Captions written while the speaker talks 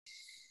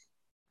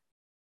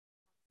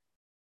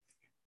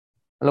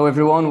Hello,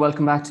 everyone.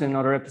 Welcome back to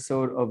another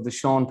episode of the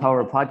Sean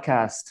Power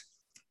podcast.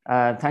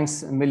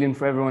 Thanks a million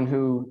for everyone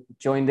who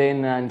joined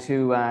in and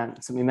who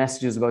sent me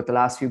messages about the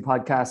last few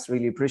podcasts.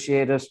 Really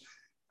appreciate it.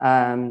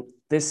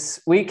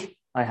 This week,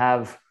 I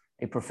have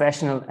a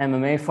professional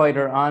MMA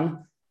fighter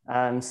on.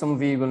 Some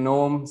of you will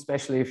know him,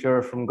 especially if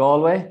you're from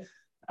Galway.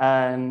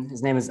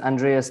 His name is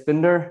Andreas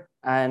Binder,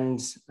 and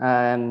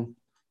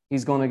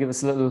he's going to give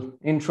us a little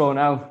intro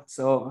now.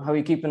 So how are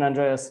you keeping,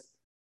 Andreas?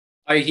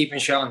 How are you keeping,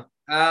 Sean?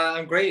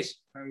 I'm great.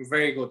 I'm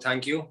very good,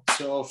 thank you.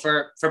 So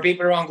for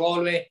people around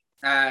Galway,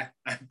 I'm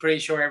pretty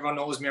sure everyone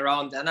knows me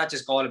around, and not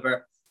just Galway,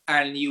 but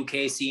Ireland,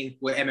 UK scene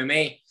with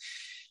MMA.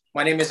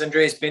 My name is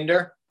Andreas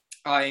Binder.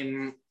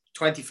 I'm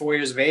 24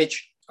 years of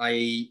age.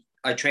 I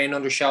train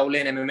under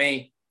Shaolin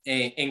MMA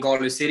in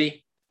Galway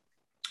City.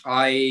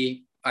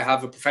 I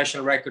have a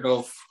professional record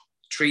of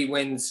 3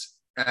 wins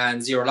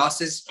and 0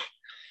 losses,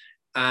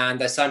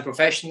 and I signed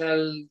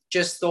professional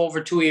just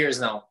over 2 years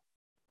now.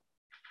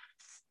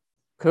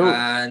 Cool.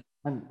 And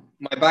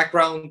my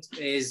background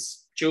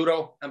is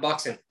judo and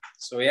boxing.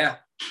 So yeah.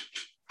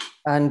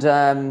 And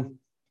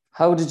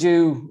how did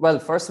you? Well,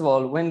 first of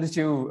all, when did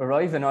you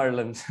arrive in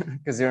Ireland?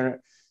 Because you're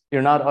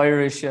not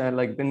Irish.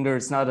 Like Binder,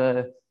 it's not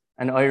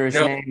an Irish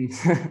name.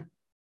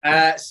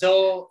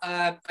 So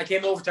I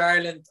came over to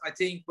Ireland, I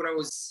think, when I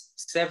was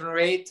 7 or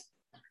 8.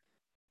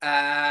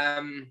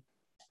 I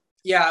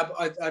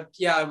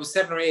was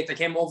 7 or 8. I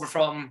came over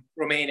from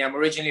Romania. I'm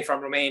originally from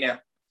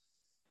Romania.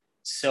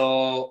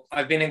 So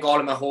I've been in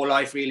Galway my whole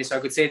life, really. So I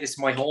could say this is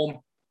my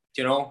home,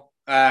 you know.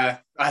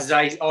 As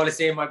I always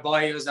say in my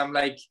bios, I'm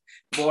like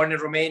born in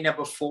Romania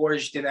but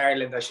forged in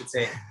Ireland, I should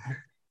say.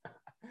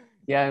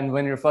 Yeah, and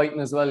when you're fighting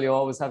as well, you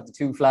always have the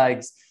 2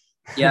 flags.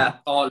 Yeah,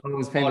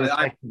 always paying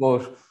respect to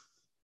both.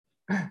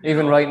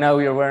 Even right now,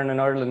 you're wearing an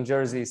Ireland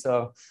jersey.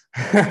 So,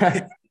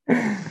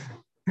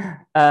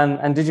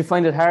 and did you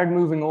find it hard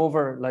moving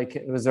over? Like,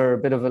 was there a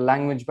bit of a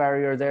language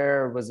barrier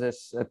there? Was it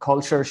a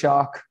culture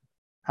shock?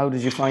 How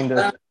did you find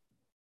it?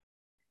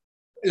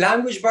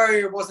 Language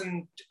barrier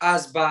wasn't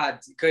as bad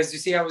because you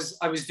see, I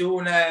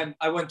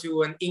went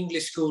to an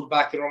English school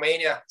back in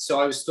Romania, so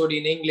I was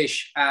studying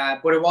English,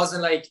 but it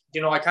wasn't like,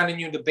 you know, I kind of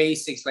knew the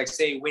basics, like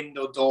say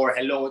window, door,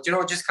 hello, you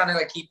know, just kind of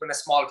like keeping a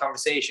small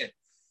conversation.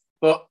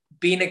 But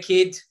being a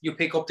kid, you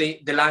pick up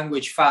the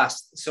language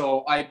fast.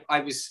 So I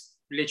was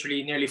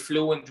literally nearly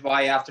fluent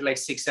by after like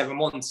 6-7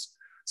 months.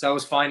 So I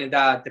was fine in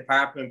that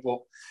department. But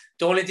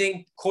the only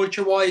thing,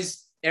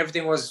 culture-wise,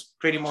 everything was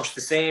pretty much the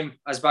same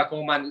as back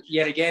home. And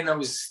yet again, I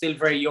was still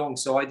very young.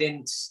 So I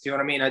didn't, do you know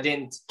what I mean?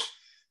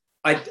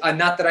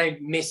 Not that I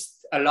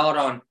missed a lot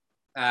on.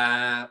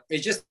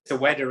 It's just the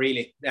weather,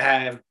 really.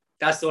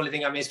 That's the only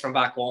thing I missed from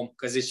back home,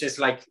 because it's just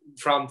like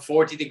from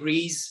 40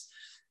 degrees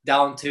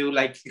down to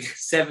like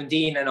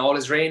 17 and all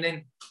is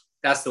raining.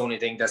 That's the only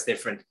thing that's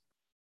different.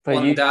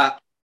 But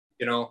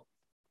you know.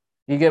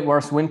 You get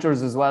worse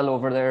winters as well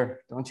over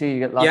there, don't you? You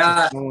get lots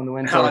of snow in the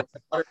winter.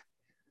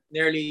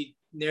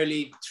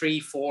 Nearly 3,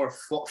 4,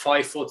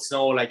 5 foot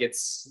snow. Like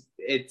it's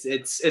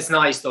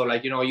nice though.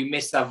 Like, you know, you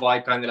miss that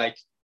vibe, kind of like.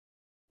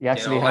 You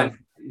actually have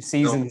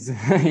seasons.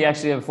 You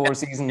actually have 4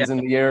 seasons in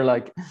the year,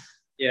 like.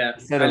 Yeah.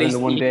 Instead of in the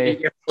one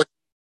day.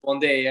 One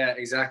day, yeah,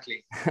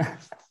 exactly.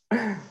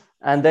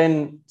 And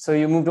then, so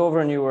you moved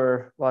over and you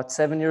were what,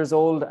 7 years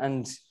old,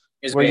 and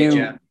were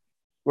you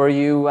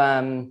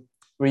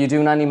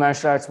doing any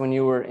martial arts when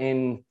you were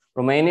in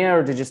Romania,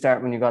 or did you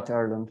start when you got to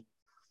Ireland?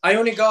 I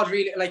only got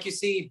really, like, you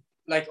see,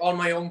 like all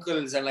my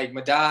uncles and like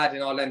my dad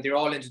and all, and they're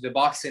all into the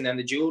boxing and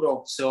the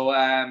judo. So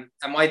and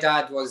my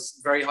dad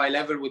was very high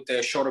level with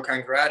the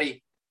Shotokan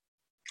karate.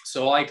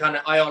 So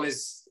I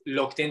always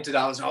looked into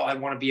that. I was, I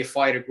want to be a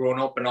fighter growing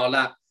up and all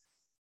that.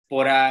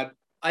 But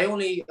I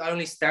only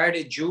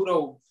started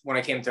judo when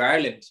I came to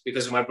Ireland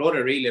because of my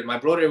brother, really. My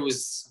brother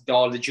was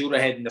the judo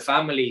head in the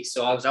family.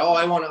 So I was like,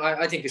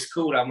 I think it's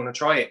cool. I'm going to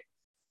try it.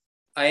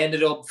 I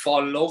ended up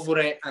falling in love with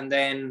it. And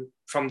then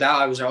from that,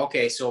 I was like,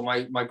 okay, so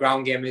my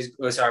ground game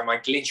my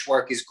clinch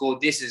work is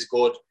good. This is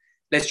good.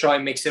 Let's try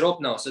and mix it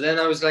up now. So then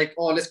I was like,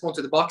 let's go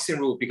to the boxing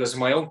route because of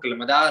my uncle and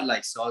my dad.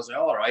 Like, so I was like,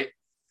 all right.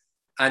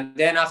 And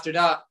then after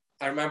that,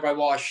 I remember I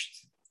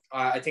watched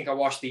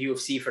the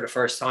UFC for the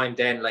first time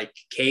then, like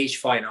cage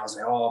fight. I was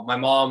like, my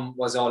mom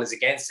was always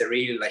against it,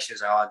 really. Like, she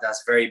was like,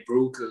 that's very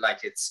brutal.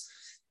 Like, it's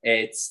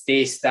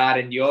this, that,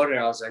 and the other.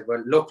 I was like,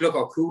 well, look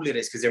how cool it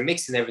is, because they're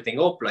mixing everything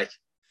up. Like,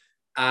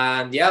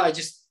 and yeah, I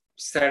just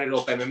started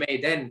up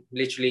MMA then,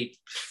 literally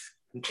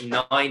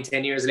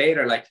 9-10 years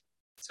later. Like,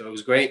 so it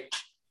was great.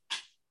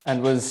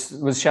 And was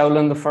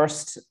Shaolin the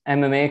first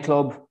MMA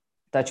club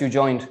that you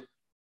joined?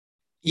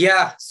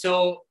 Yeah,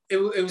 so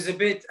it was a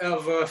bit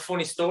of a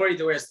funny story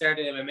the way I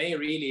started MMA,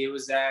 really. It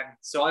was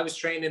so I was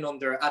training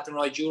under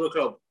Athenry Judo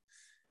Club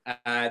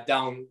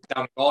down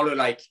Galway,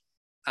 like,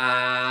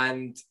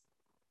 and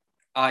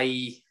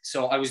I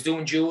was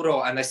doing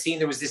judo, and I seen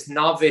there was this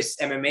novice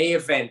MMA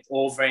event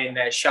over in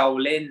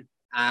Shaolin,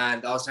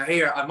 and I was like,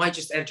 here, I might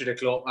just enter the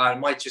club. I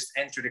might just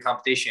enter the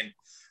competition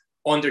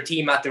under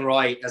Team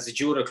Athenry as a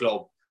judo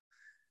club.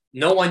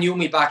 no one knew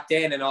me back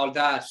then and all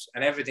that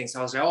and everything. So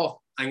I was like,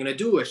 oh, I'm going to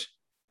do it.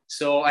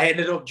 So I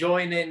ended up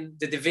joining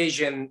the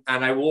division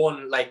and I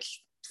won like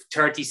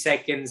 30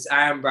 seconds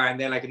armbar and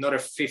then like another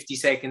 50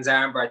 seconds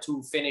armbar,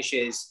 2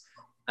 finishes.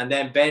 And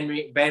then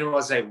Ben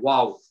was like,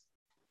 wow,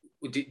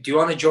 do you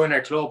want to join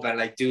our club and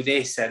like do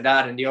this and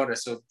that and the other?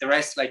 So the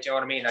rest, like, you know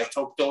what I mean? I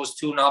took those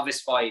 2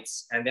 novice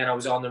fights and then I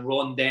was on the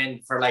run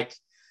then for like,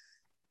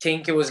 I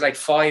think it was like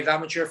 5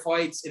 amateur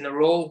fights in a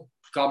row.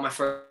 Got my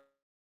first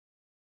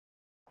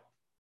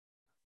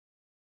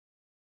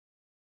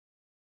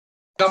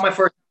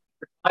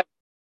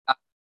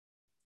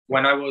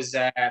when I was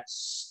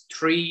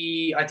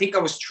 3. I think I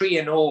was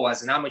 3-0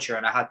 as an amateur,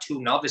 and I had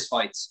 2 novice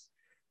fights.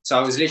 So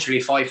I was literally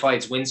 5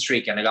 fights win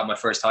streak, and I got my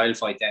first title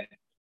fight then.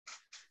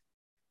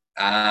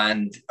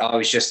 And I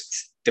was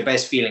just the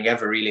best feeling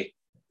ever, really.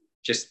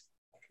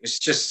 It's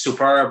just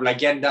superb, like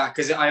getting that,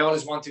 because I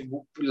always wanted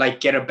to like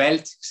get a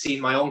belt, seeing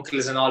my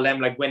uncles and all them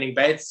like winning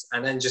belts,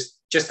 and then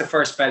just the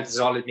first belt is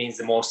all it means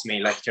the most to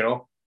me, like, you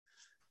know.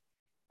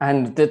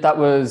 And that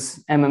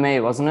was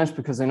MMA, wasn't it?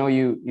 Because I know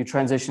you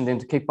transitioned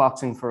into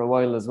kickboxing for a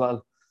while as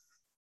well.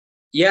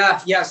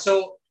 Yeah.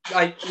 So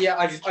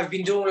I've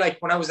been doing, like,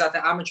 when I was at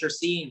the amateur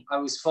scene, I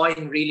was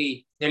fighting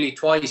really nearly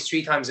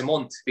 2-3 times a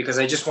month because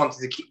I just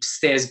wanted to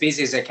stay as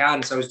busy as I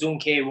can. So I was doing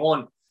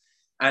K1,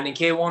 and in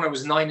K1 I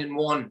was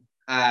 9-1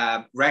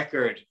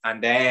 record,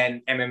 and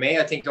then MMA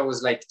I think I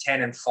was like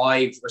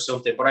 10-5 or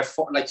something. But I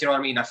fought, like, you know what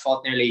I mean, I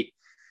fought nearly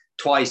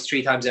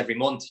 2-3 times every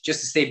month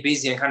just to stay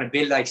busy and kind of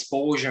build that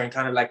exposure and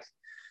kind of like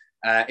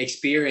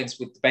experience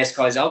with the best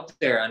guys out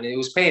there, and it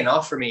was paying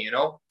off for me, you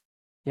know.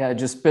 Yeah,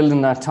 just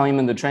building that time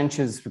in the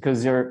trenches,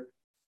 because your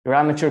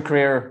amateur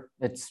career,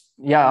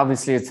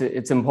 obviously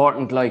it's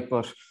important, like,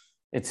 but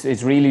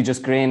it's really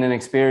just gaining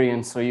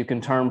experience so you can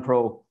turn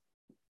pro.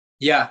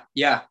 Yeah,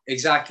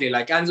 exactly.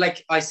 Like, and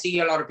like I see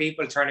a lot of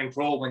people turning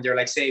pro when they're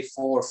like, say,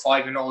 4 or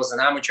 5-0 as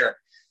an amateur.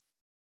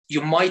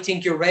 You might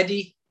think you're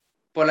ready,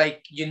 but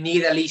like you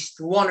need at least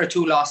 1 or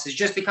 2 losses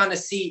just to kind of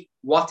see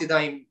what did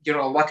I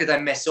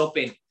mess up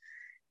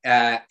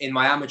in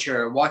my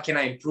amateur, what can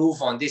I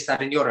improve on, this,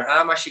 that, and the other. And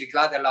I'm actually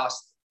glad I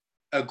lost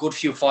a good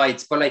few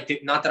fights, but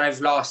like, not that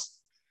I've lost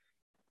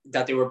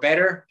that they were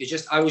better. It's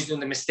just I was doing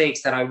the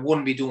mistakes that I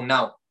wouldn't be doing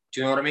now. Do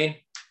you know what I mean?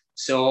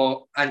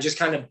 So I'm just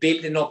kind of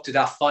building up to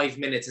that 5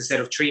 minutes instead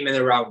of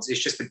 3-minute rounds. It's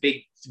just a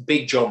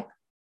big jump.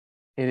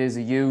 It is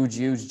a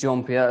huge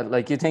jump. Yeah,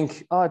 like you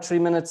think, 3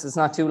 minutes is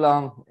not too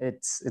long.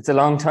 It's a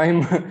long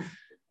time.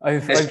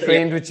 I've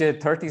trained with you.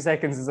 30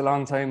 seconds is a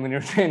long time when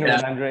you're training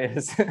with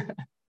Andreas.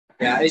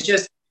 Yeah, it's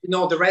just, you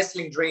know, the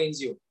wrestling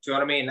drains you. Do you know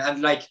what I mean?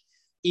 And like,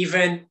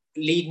 even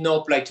leading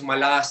up like to my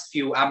last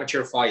few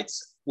amateur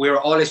fights, we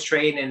were always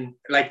training,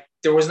 like,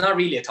 there was not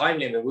really a time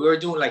limit. We were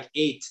doing like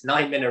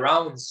 8-9 minute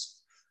rounds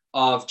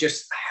of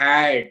just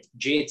hard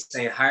jits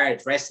and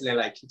hard wrestling,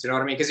 like, do you know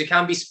what I mean? Because you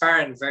can't be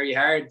sparring very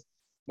hard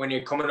when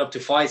you're coming up to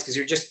fights because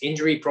you're just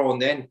injury prone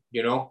then,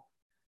 you know.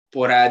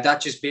 But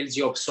that just builds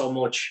you up so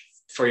much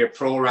for your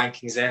pro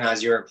rankings then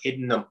as you're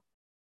hitting them.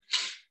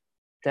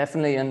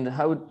 Definitely. And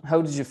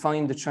how did you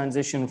find the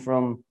transition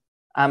from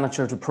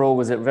amateur to pro?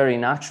 Was it very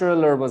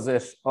natural, or was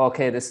it,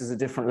 okay, this is a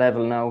different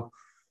level now?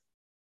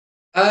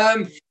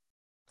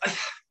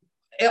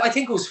 I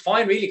think it was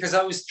fine, really, because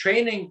I was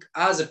training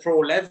as a pro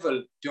level.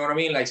 Do you know what I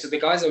mean? Like, so the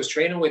guys I was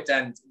training with,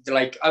 and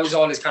like, I was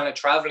always kind of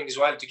traveling as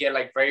well to get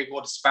like very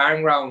good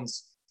sparring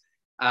rounds.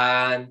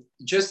 And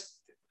just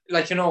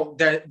like, you know,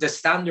 the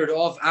standard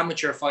of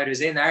amateur fighters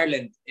in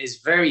Ireland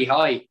is very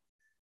high,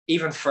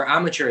 even for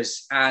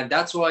amateurs. And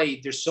that's why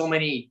there's so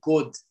many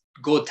good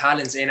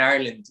talents in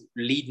Ireland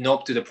leading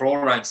up to the pro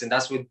ranks. And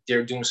that's what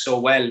they're doing so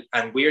well.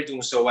 And we're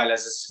doing so well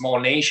as a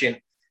small nation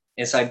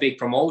inside big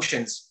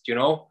promotions, you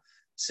know?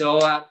 So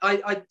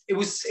it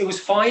was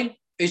fine.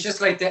 It's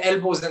just like the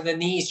elbows and the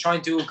knees,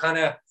 trying to kind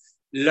of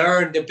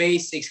learn the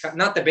basics,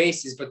 not the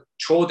basics, but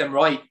throw them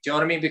right. Do you know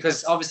what I mean?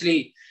 Because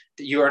obviously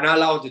you are not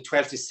allowed the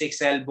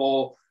 12-6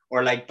 elbow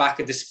or like back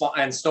of the spot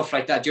and stuff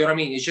like that. Do you know what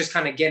I mean? It's just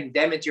kind of getting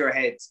them into your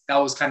head. That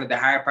was kind of the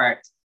hard part.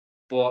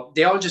 But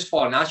they all just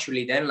fall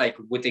naturally then, like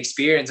with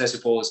experience, I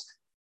suppose.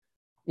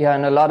 Yeah,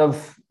 and a lot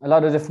of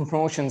different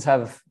promotions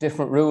have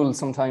different rules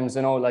sometimes,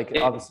 you know, like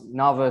obviously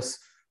novice,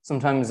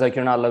 sometimes like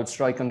you're not allowed to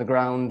strike on the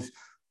ground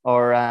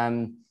or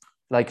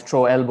like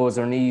throw elbows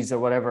or knees or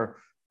whatever.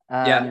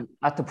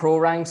 At the pro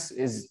ranks,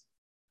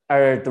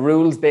 are the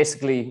rules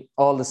basically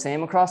all the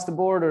same across the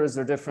board, or is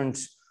there different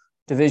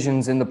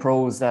divisions in the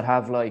pros that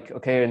have like,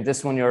 okay, in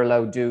this one you're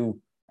allowed to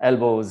do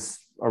elbows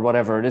or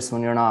whatever, this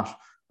one you're not?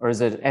 Or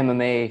is it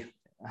MMA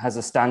has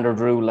a standard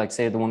rule, like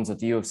say the ones that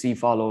the UFC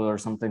follow or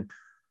something?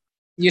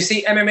 You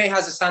see, MMA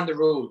has a standard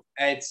rule.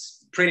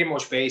 It's pretty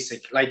much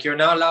basic. Like, you're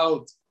not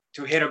allowed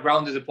to hit a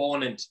grounded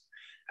opponent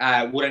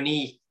with a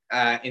knee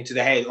into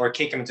the head or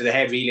kick him into the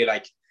head, really.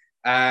 Like,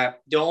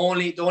 the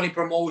only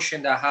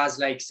promotion that has,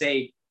 like,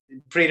 say,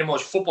 pretty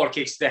much football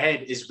kicks to the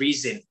head is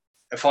Reason,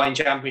 Fighting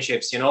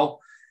Championships, you know?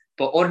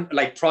 But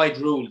like Pride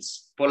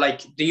rules. But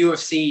like the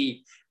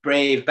UFC,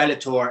 Brave,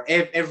 Bellator,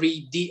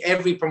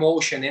 every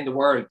promotion in the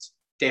world,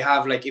 they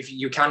have like, if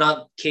you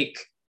cannot kick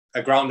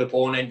a ground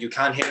opponent, you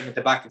can't hit him at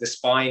the back of the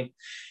spine.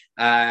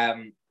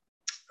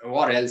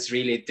 What else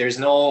really? There's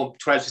no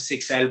 12 to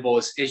 6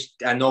 elbows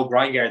and no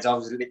grind guards,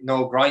 obviously,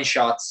 no grind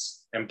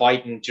shots and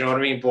biting. Do you know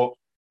what I mean? But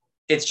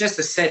it's just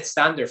a set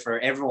standard for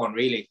everyone,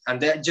 really.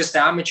 And just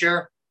the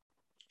amateur,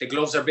 the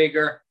gloves are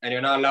bigger and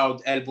you're not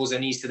allowed elbows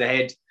and knees to the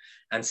head.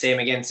 And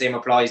same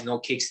applies, no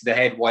kicks to the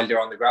head while they're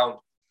on the ground.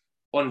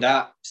 On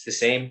that, it's the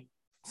same.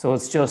 So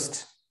it's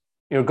just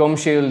your gum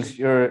shield,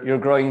 your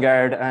groin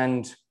guard,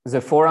 and is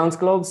it 4 ounce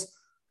gloves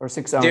or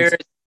 6 ounce? There's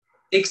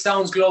 6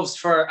 ounce gloves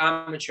for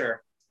amateur,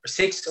 or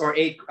 6 or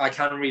 8, I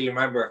can't really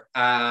remember.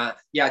 I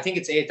think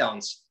it's 8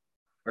 ounce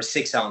or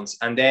 6 ounce.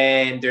 And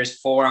then there's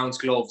 4 ounce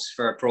gloves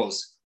for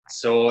pros.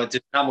 So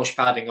there's not much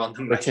padding on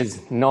them. Which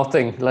is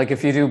nothing. Like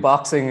if you do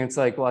boxing, it's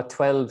like what,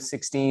 12,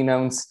 16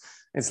 ounce.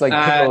 It's like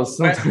pillows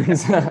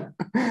sometimes.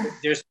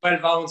 There's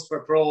 12 ounce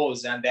for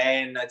pros, and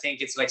then I think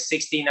it's like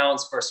 16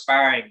 ounce for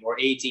sparring, or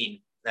 18,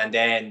 and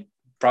then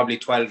probably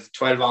 12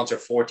 ounce or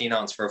 14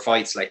 ounce for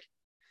fights, like.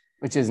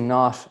 Which is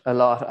not a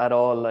lot at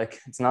all. Like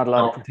it's not a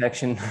lot of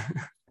protection.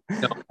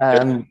 No.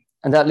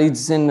 And that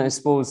leads in, I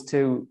suppose,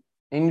 to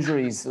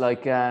injuries.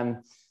 Like I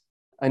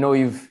know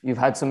you've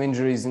had some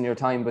injuries in your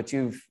time, but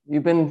you've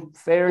been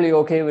fairly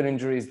okay with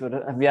injuries. But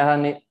have you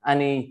had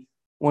any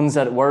ones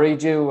that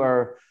worried you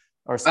or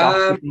stopped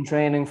you from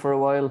training for a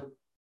while?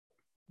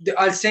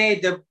 I'll say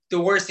the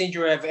worst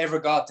injury I've ever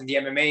got in the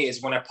MMA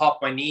is when I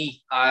popped my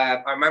knee.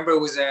 I remember it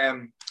was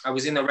I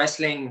was in a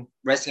wrestling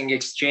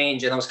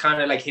exchange, and I was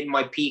kind of like hitting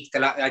my peak.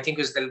 I think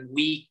it was the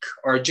week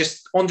or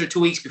just under 2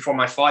 weeks before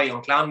my fight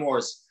on Clan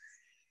Wars.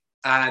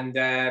 And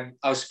I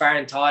was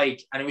sparring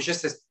Tig, and it was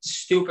just a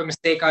stupid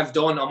mistake I've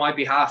done on my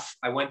behalf.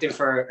 I went in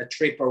for a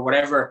trip or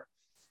whatever,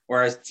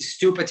 or a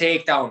stupid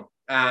takedown,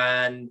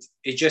 and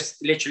it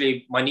just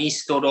literally, my knee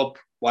stood up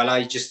while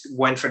I just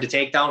went for the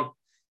takedown,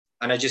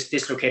 and I just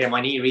dislocated my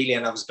knee really,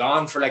 and I was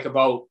gone for like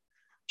about,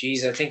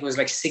 I think it was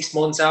like 6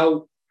 months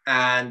out,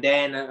 and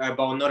then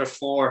about another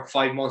 4 or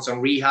 5 months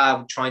on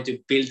rehab, trying to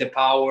build the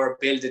power,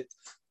 build the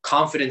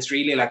confidence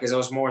really, like, as I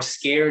was more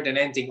scared than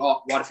anything.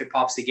 Oh, what if it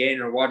pops again,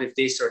 or what if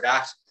this or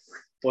that?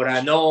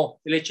 But no,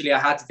 literally I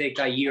had to take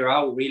that year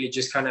out, really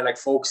just kind of like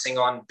focusing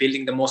on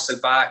building the muscle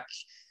back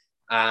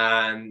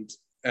and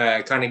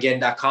kind of getting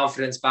that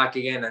confidence back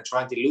again, and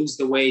trying to lose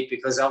the weight,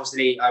 because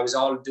obviously I was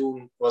all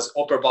doing was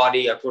upper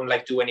body. I couldn't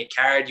like do any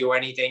cardio or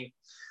anything.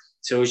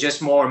 So it was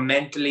just more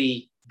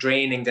mentally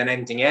draining than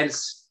anything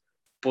else.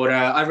 But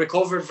I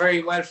recovered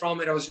very well from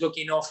it. I was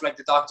lucky enough, like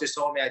the doctors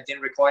told me I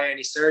didn't require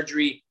any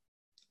surgery,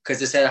 because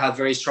they said I had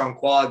very strong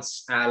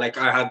quads. Like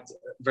I had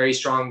very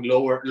strong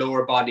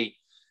lower body,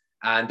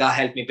 and that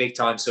helped me big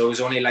time. So it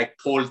was only like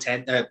pulled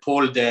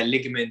the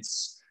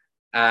ligaments,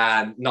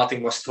 and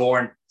nothing was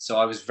torn. So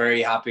I was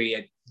very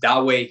happy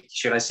that way,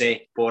 should I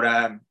say.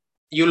 But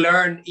you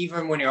learn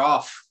even when you're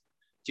off.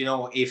 You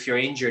know, if you're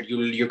injured,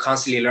 you're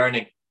constantly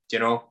learning. You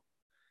know.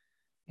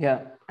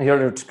 Yeah,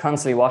 you're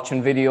constantly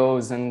watching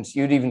videos, and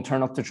you'd even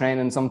turn up to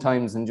training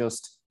sometimes and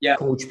just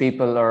coach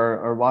people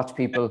or watch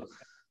people.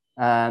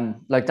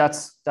 Like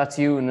that's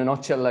you in a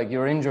nutshell. Like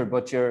you're injured,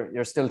 but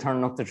you're still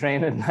turning up to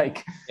training.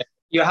 Like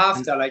you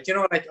have to, like, you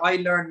know, like I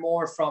learn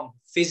more from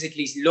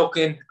physically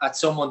looking at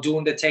someone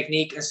doing the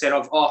technique, instead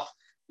of, oh,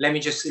 let me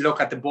just look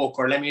at the book,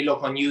 or let me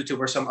look on YouTube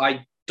or something.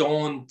 I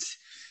don't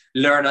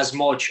learn as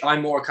much.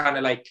 I'm more kind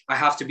of like, I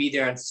have to be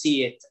there and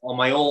see it on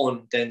my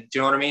own. Then, do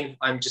you know what I mean?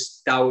 I'm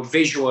just that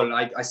visual.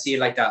 I see it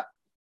like that.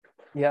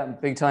 Yeah,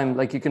 big time.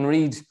 Like you can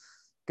read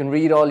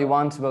all you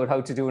want about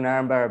how to do an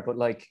armbar, but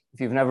like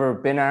if you've never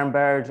been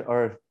armbarred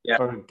or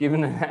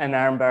given an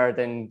armbar,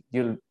 then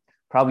you'll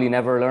probably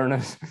never learn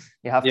it.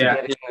 You have to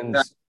get in and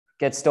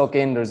get stuck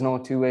in. There's no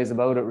two ways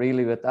about it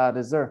really with that,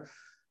 is there?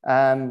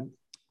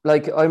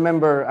 Like I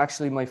remember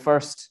actually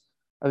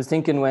I was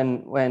thinking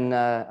when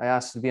I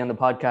asked to be on the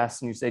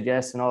podcast and you said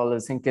yes and all, I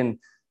was thinking,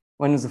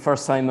 when was the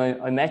first time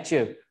I met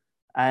you?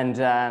 And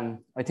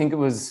I think it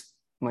was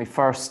my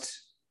first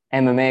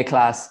MMA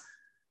class.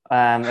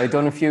 I'd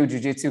done a few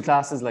jiu-jitsu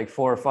classes, like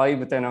 4 or 5,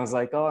 but then I was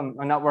like, oh,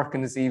 I'm not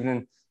working this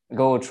evening. I'll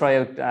go try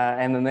out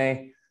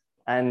MMA.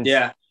 And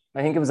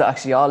I think it was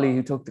actually Ollie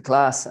who took the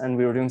class, and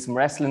we were doing some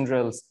wrestling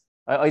drills.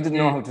 I didn't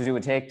know how to do a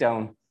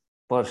takedown,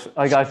 but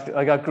I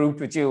got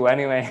grouped with you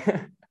anyway.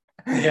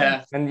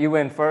 Yeah. And you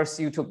went first,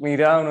 you took me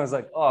down. I was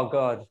like, oh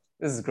God,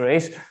 this is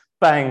great.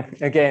 Bang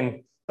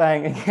again.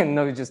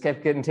 No, we just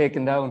kept getting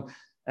taken down.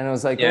 And I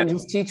was like, oh,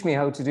 just teach me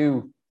how to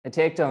do a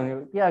takedown.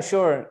 You're, yeah,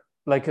 sure.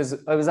 Like, cause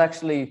I was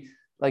actually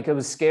like, I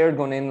was scared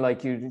going in,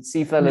 like you'd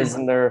see fellas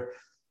and they're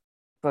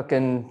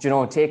fucking, you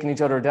know, taking each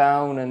other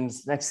down, and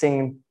next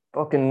thing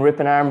fucking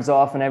ripping arms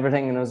off and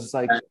everything. And I was just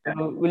like,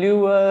 will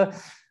you,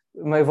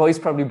 my voice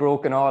probably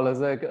broke and all. I was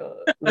like,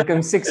 look,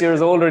 I'm 6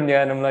 years older than you.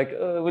 And I'm like,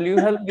 will you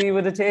help me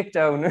with a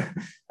takedown?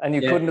 And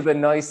you couldn't have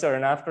been nicer.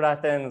 And after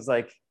that, then it was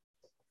like,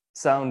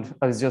 I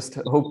was just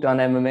hooked on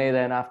MMA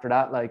then after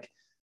that. Like,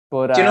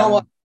 but do you know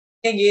what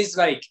the thing is,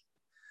 like,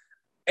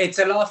 it's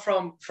a lot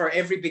for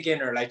every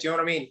beginner. Like, do you know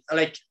what I mean?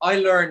 Like, I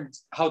learned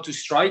how to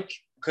strike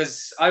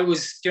because I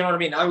was, do you know what I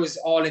mean? I was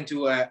all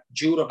into a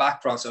judo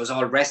background, so I was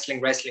all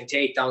wrestling,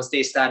 takedowns,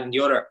 this, that, and the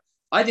other.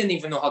 I didn't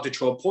even know how to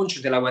throw a punch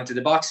until I went to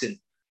the boxing.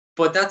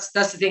 But that's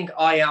the thing.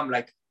 I am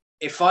like,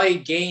 if I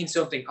gain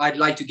something, I'd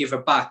like to give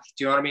it back.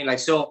 Do you know what I mean? Like,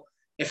 so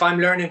if I'm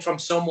learning from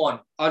someone,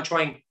 I'll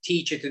try and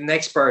teach it to the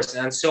next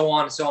person, and so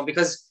on and so on.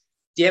 Because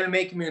the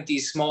MMA community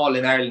is small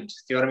in Ireland. Do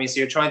you know what I mean? So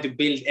you're trying to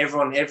build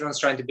everyone's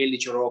trying to build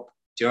each other up.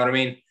 Do you know what I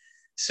mean?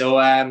 So,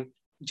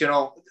 you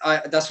know,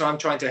 that's what I'm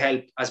trying to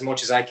help as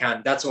much as I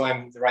can. That's why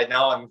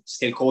I'm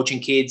still coaching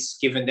kids,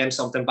 giving them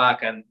something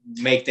back and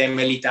make them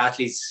elite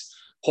athletes,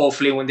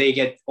 hopefully when they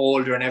get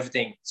older and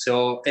everything.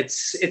 So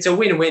it's a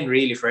win-win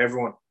really for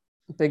everyone.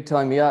 Big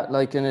time, yeah.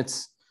 Like, and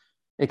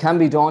it can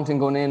be daunting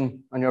going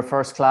in on your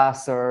first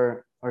class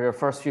or your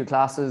first few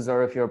classes,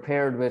 or if you're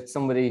paired with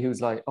somebody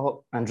who's like,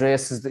 oh,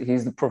 Andreas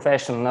he's the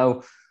professional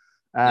now.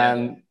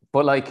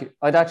 But like,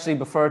 I'd actually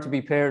prefer to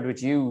be paired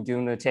with you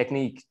doing a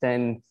technique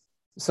than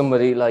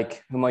somebody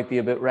like who might be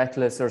a bit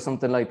reckless or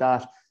something like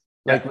that.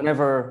 Like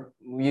whenever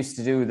we used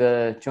to do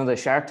the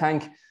Shark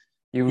Tank,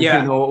 you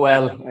know it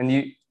well. And do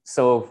you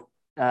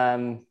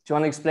want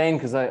to explain?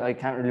 Because I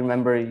can't really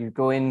remember. You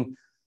go in.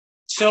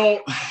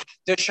 So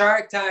the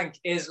Shark Tank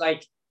is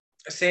like,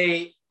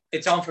 say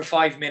it's on for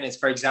 5 minutes,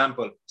 for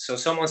example. So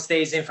someone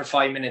stays in for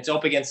 5 minutes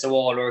up against the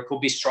wall, or it could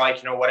be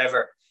striking or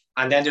whatever.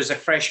 And then there's a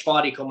fresh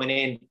body coming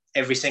in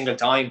every single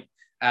time.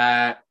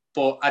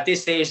 But at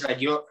this stage,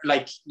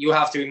 you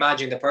have to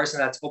imagine the person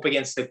that's up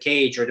against the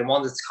cage or the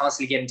one that's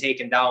constantly getting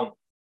taken down,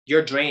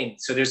 you're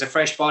drained. So there's a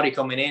fresh body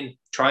coming in,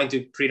 trying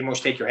to pretty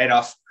much take your head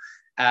off.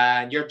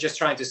 And you're just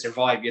trying to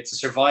survive. It's a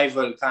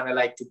survival, kind of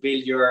like to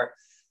build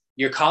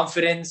your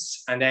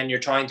confidence. And then you're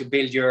trying to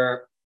build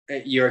your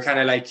kind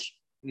of like,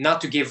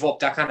 not to give up,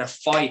 that kind of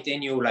fight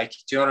in you. Like,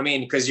 do you know what I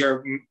mean? Because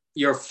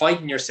you're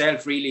fighting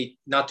yourself really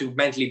not to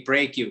mentally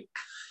break you.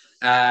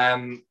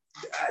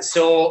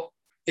 So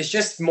it's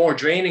just more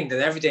draining than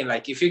everything.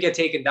 Like if you get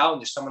taken down,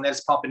 there's someone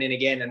else popping in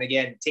again and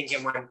again,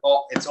 thinking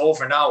it's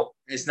over now.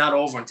 It's not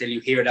over until you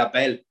hear that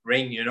bell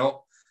ring, you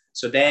know?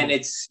 So then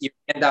you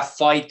get that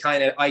fight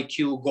kind of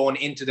IQ going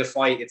into the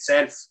fight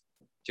itself,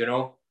 you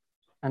know?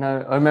 And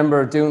I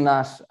remember doing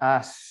that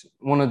at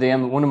one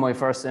of my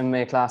first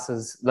MMA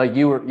classes. Like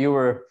you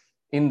were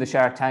in the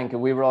Shark Tank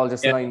and we were all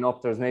just lining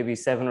up. There was maybe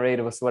 7 or 8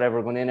 of us,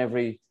 whatever, going in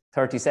every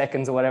 30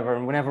 seconds or whatever.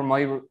 And whenever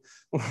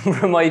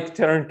my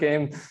turn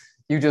came,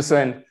 you just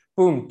went,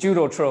 boom,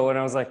 judo throw. And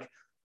I was like,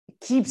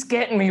 keeps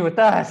getting me with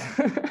that.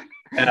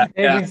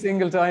 Every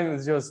single time it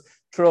was just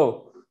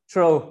throw.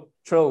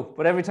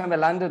 But every time I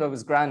landed, I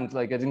was grand.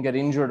 Like I didn't get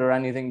injured or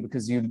anything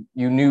because you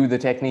knew the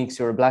techniques.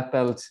 You were a black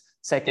belt,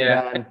 second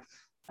dan.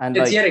 And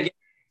it's yet again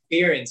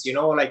experience, you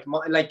know, like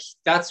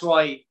that's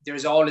why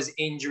there's always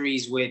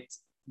injuries with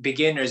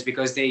beginners,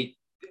 because they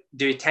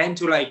tend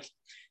to like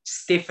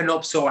stiffen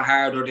up so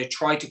hard, or they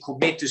try to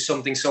commit to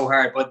something so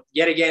hard. But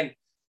yet again,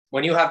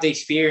 when you have the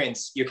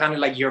experience, you're kind of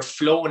like, you're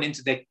flowing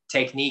into the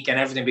technique and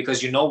everything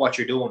because you know what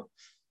you're doing.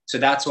 So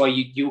that's why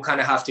you kind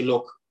of have to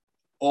look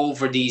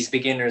over these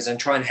beginners and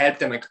try and help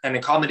them and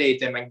accommodate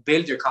them and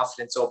build your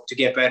confidence up to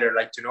get better,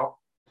 like, you know.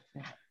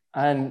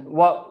 And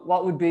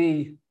what would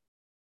be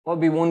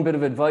one bit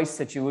of advice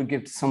that you would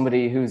give to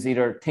somebody who's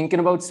either thinking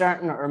about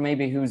starting or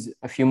maybe who's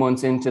a few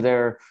months into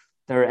their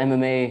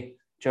MMA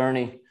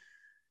journey?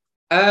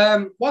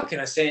 What can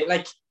I say?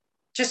 Like,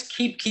 just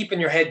keeping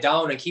your head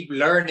down and keep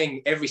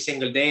learning every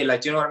single day.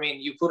 Like, you know what I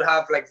mean? You could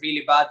have like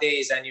really bad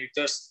days and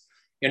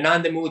you're not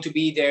in the mood to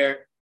be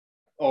there,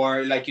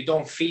 or like you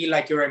don't feel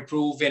like you're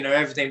improving or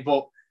everything.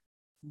 But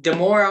the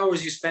more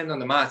hours you spend on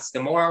the mats,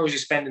 the more hours you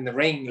spend in the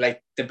ring,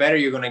 like the better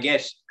you're going to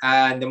get.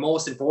 And the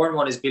most important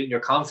one is building your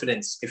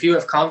confidence. If you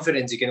have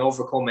confidence, you can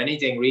overcome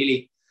anything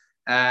really.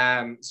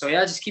 So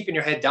yeah, just keeping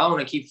your head down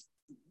and keep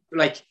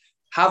like,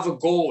 have a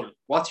goal.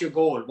 What's your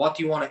goal? What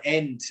do you want to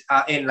end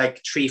in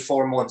like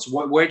 3-4 months?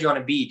 Where do you want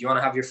to be? Do you want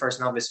to have your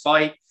first novice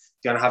fight? Do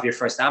you want to have your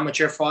first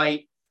amateur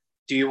fight?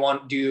 Do you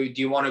want to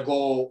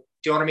go?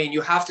 Do you know what I mean?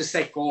 You have to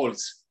set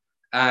goals.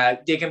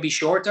 They can be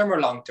short term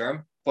or long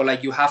term, but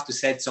like you have to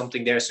set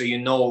something there so you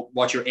know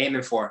what you're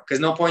aiming for. Because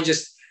no point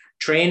just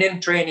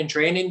training.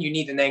 You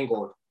need an end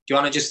goal. Do you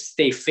want to just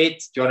stay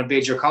fit? Do you want to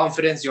build your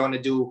confidence? Do you want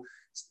to do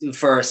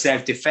for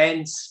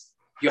self-defense?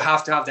 You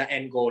have to have that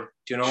end goal,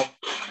 you know?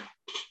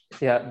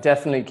 Yeah,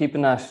 definitely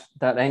keeping that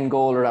end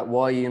goal or that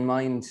why in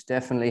mind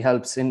definitely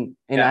helps in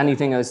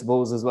anything, I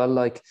suppose, as well,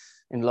 like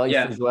in life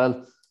as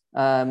well.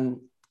 And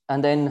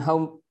then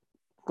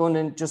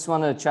just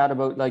want to chat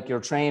about like your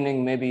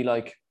training, maybe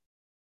like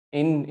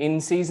in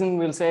season,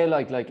 we'll say,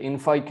 like in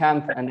fight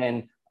camp, and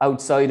then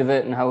outside of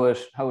it and how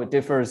it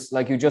differs.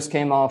 Like you just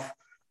came off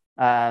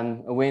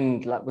a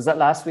win. Was that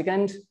last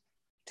weekend?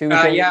 2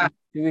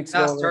 weeks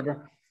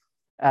ago.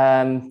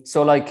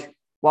 So like,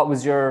 what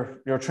was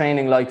your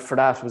training like for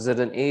that? Was it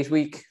an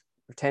 8-week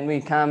or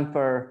 10-week camp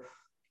or?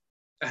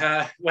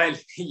 Well,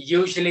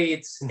 usually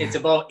it's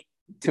about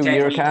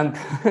 2-year camp.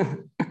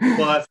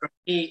 But for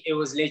me, it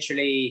was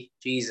literally,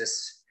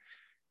 Jesus,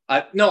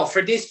 No,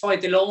 for this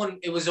fight alone,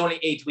 it was only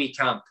 8-week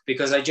camp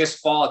because I just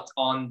fought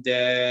on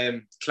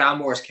the Clan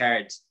Wars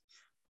cards,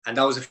 and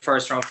that was a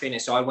first round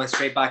finish. So I went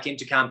straight back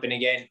into camping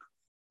again,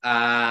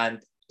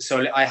 and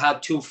so I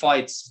had 2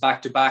 fights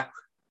back to back.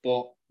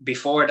 But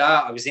before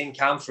that, I was in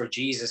camp for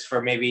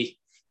maybe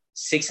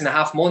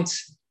 6.5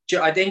 months.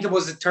 I think it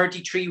was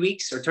 33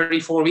 weeks or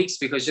 34 weeks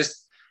because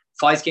just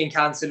fights getting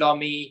cancelled on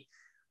me,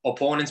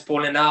 opponents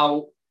pulling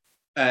out,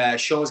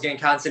 shows getting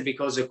cancelled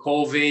because of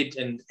COVID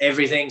and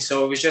everything.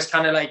 So it was just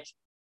kind of like,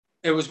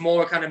 it was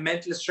more kind of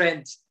mental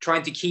strength,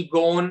 trying to keep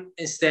going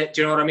instead.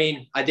 Do you know what I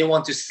mean? I didn't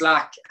want to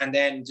slack and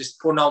then just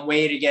putting on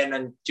weight again.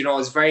 And,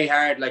 it's very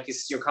hard. Like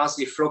you're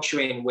constantly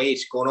fluctuating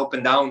weight, going up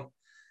and down.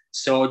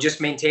 So just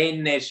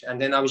maintaining it.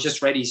 And then I was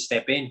just ready to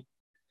step in.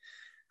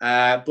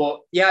 But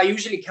yeah,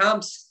 usually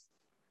camps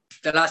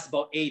that last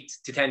about 8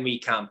 to 10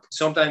 week camp,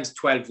 sometimes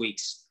 12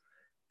 weeks.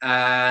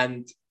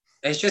 And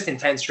it's just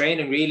intense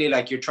training, really.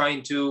 Like you're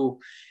trying to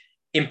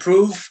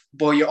improve,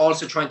 but you're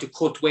also trying to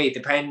cut weight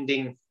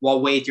depending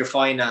what weight you're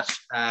fighting at.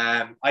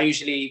 I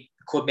usually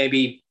cut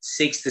maybe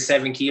 6 to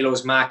 7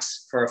 kilos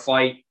max for a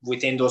fight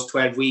within those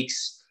 12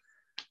 weeks.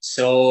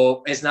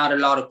 So it's not a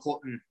lot of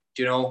cutting,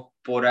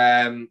 but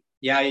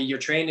yeah, you're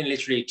training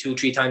literally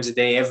 2-3 times a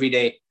day, every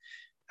day.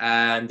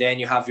 And then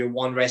you have your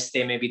one rest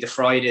day, maybe the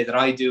Friday that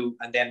I do,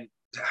 and then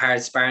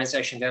hard sparring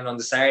session then on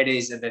the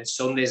Saturdays, and then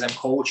Sundays I'm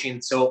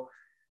coaching. So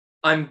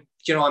I'm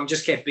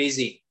just get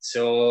busy.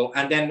 So,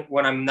 and then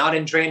when I'm not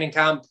in training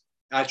camp,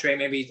 I'll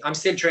train I'm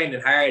still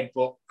training hard,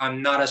 but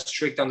I'm not as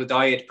strict on the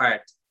diet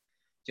part.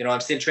 I'm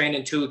still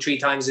training 2-3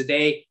 times a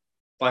day,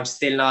 but I'm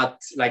still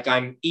not, like,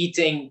 I'm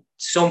eating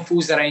some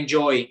foods that I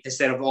enjoy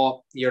instead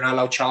of, you're not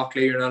allowed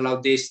chocolate, you're not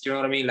allowed this. Do you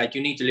know what I mean? Like,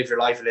 you need to live your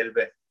life a little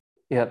bit.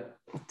 Yeah,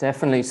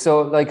 definitely.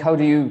 So, like, how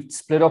do you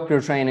split up your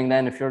training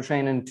then? If you're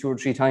training 2 or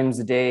 3 times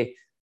a day,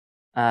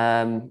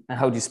 and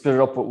how do you split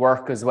it up with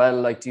work as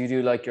well? Like, do you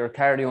do like your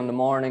cardio in the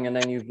morning and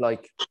then you've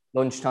like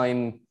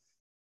lunchtime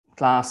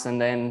class and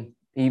then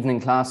evening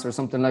class or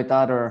something like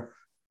that? Or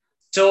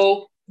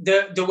so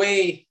the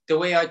way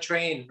I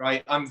train,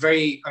 right? I'm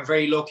very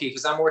lucky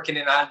because I'm working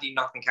in Aldi,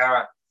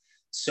 Knocknacarra.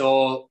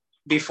 So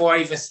before I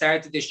even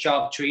started this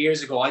job 3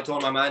 years ago, I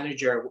told my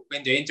manager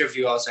in the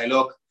interview, I was like,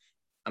 look,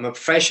 I'm a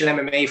professional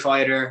MMA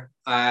fighter.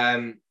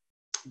 I'm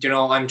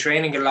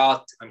training a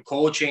lot. I'm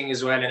coaching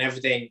as well and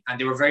everything. And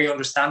they were very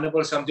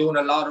understandable. So I'm doing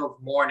a lot of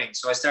mornings.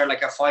 So I start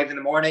like at 5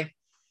 a.m.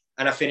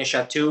 and I finish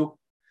at 2.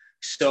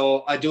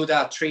 So I do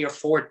that 3 or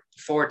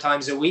 4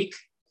 times a week.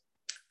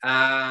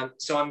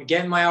 So I'm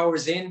getting my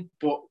hours in.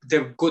 But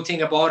the good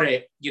thing about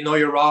it,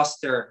 your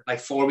roster like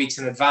 4 weeks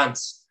in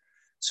advance.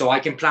 So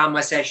I can plan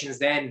my sessions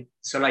then.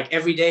 So like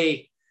every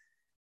day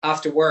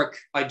after work,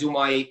 I do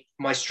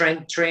my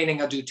strength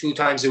training. I do 2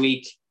 times a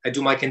week. I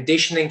do my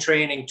conditioning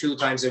training 2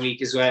 times a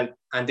week as well.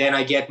 And then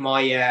I get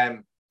my,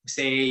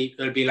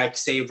 it'll be like,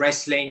 say,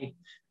 wrestling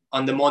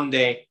on the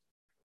Monday.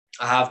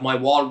 I have my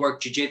wall work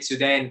jiu-jitsu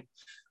then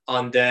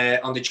on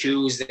the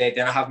Tuesday.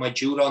 Then I have my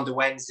judo on the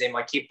Wednesday,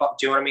 my kickboxing.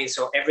 Do you know what I mean?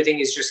 So everything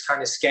is just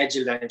kind of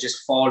scheduled and it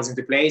just falls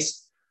into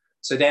place.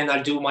 So then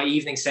I'll do my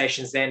evening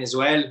sessions then as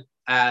well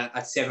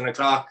at 7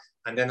 o'clock.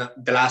 And then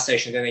the last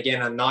session then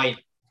again at 9.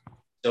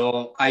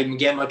 So I'm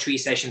getting my 3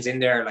 sessions in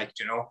there, like,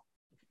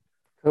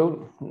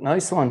 Cool,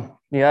 nice one.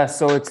 Yeah,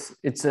 so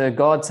it's a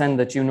godsend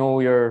that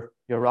your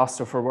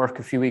roster for work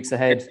a few weeks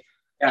ahead.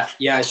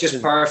 Yeah, it's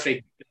just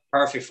perfect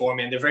for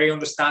me, and they're very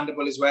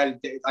understandable as well.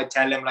 I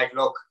tell them like,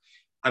 look,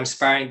 I'm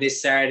sparring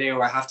this Saturday,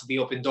 or I have to be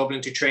up in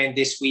Dublin to train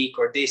this week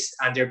or this,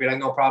 and they'll be like,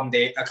 no problem.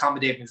 They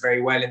accommodate me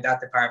very well in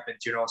that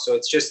department, So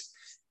it's just,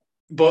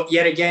 but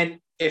yet again,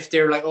 if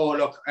they're like, oh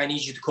look, I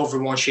need you to cover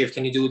one shift,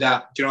 can you do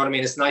that? Do you know what I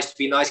mean? It's nice to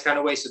be nice kind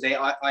of way. So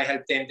I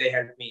help them, they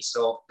help me.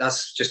 So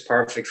that's just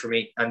perfect for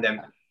me and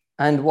them.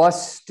 And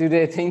what do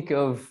they think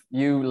of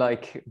you?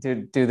 Like,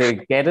 do they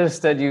get it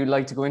that you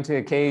like to go into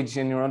a cage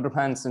in your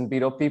underpants and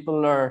beat up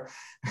people, or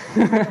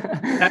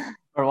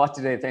or what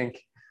do they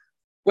think?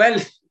 Well,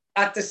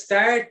 at the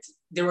start,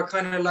 they were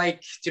kind of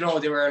like,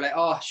 they were like,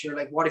 oh, sure,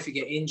 like, what if you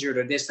get injured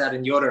or this, that,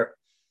 and the other?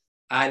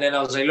 And then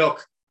I was like,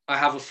 look, I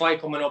have a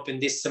fight coming up in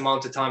this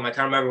amount of time. I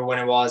can't remember when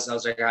it was. I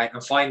was like, all right,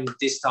 I'm fine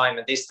this time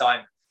and this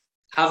time.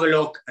 Have a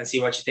look and see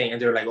what you think.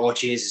 And they're like, oh,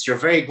 Jesus, you're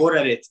very good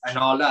at it and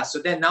all that. So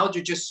then now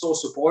they're just so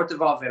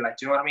supportive of it. Like,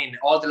 do you know what I mean?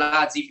 All the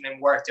lads, even in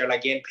work, they're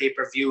like getting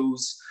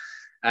pay-per-views.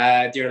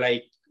 They're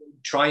like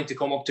trying to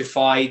come up to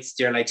fights.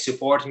 They're like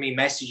supporting me,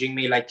 messaging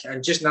me, like,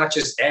 and just not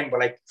just them, but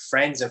like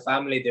friends and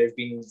family. They've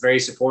been very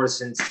supportive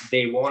since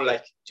day one,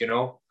 like,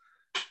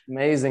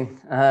 Amazing.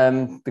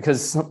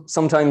 Because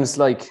sometimes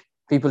like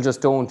people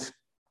just don't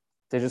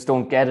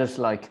get it,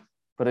 like,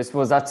 but I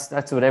suppose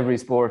that's with every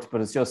sport,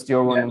 but it's just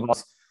your one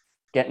was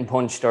getting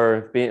punched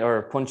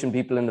or punching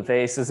people in the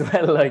face as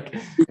well. Like,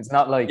 it's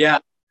not like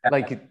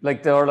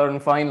like the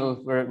All-Ireland final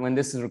when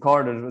this is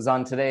recorded, it was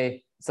on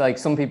today. It's like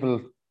some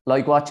people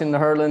like watching the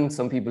hurling,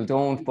 some people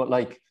don't, but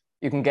like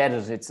you can get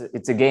it.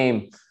 It's a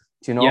game,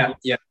 Yeah.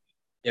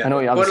 Yeah. I know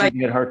you But obviously like,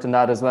 can get hurt in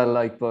that as well,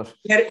 like, but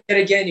yet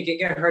again, you can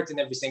get hurt in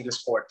every single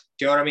sport.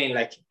 Do you know what I mean?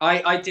 Like,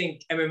 I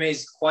think MMA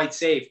is quite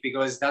safe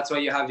because that's why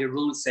you have your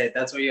rule set.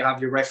 That's why you have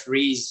your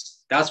referees.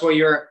 That's why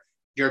you're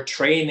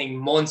training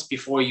months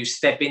before you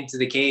step into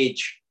the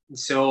cage.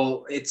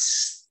 So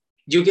it's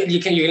you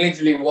can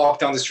literally walk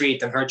down the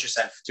street and hurt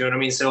yourself. Do you know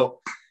what I mean?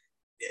 So,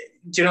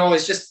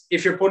 it's just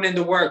if you're putting in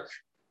the work,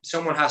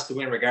 someone has to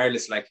win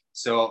regardless. Like,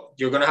 so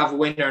you're gonna have a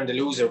winner and the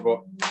loser,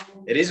 but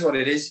it is what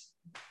it is.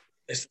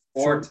 It's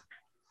the sport. True.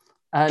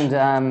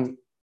 And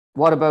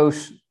what about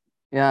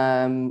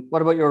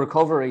your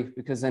recovery?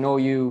 Because I know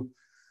you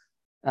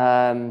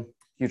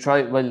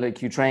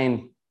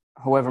train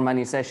however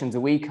many sessions a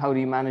week. How do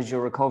you manage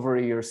your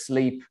recovery, your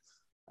sleep,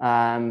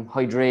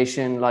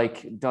 hydration,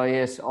 like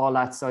diet, all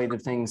that side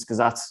of things? Because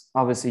that's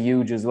obviously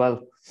huge as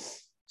well.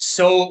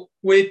 So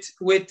with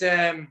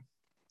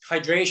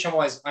hydration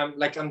wise,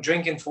 I'm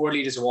drinking 4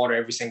 liters of water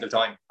every single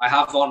time. I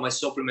have all my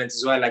supplements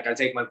as well. Like I'll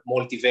take my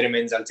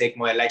multivitamins, I'll take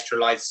my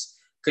electrolytes,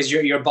 because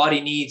your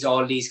body needs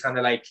all these kind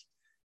of like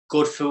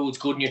good foods,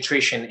 good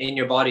nutrition in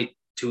your body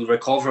to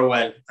recover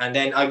well. And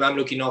then I'm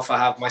lucky enough, I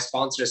have my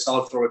sponsor,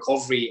 Salt for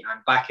Recovery and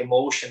Back in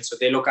Motion. So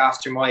they look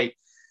after my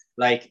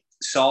like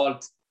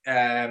salt.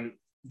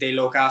 They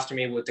look after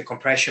me with the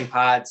compression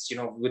pads,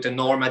 with the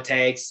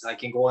Normatex. I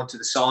can go into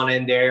the sauna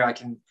in there. I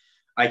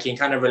can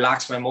kind of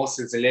relax my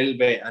muscles a little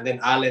bit. And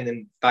then Alan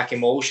and Back in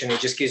Motion, it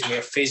just gives me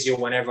a physio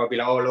whenever I'll be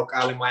like, oh, look,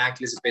 Alan, my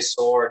ankle is a bit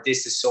sore.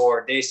 This is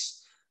sore.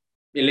 This,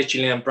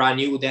 literally, I'm brand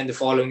new. Then the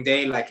following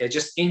day, like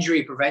just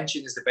injury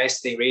prevention is the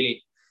best thing,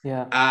 really.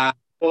 Yeah.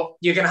 But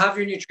you can have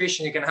your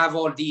nutrition. You can have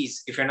all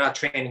these if you're not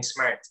training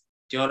smart.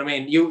 Do you know what I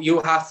mean? You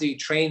have to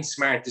train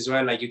smart as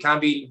well. Like you can't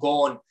be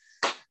going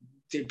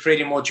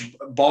pretty much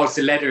balls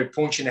to leather,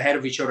 punching the head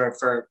of each other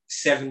for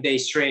 7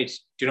 days straight.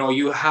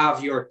 You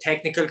have your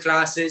technical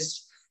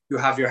classes, you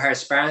have your hair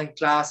sparring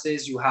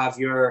classes, you have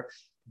your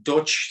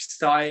Dutch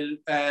style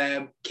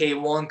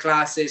K1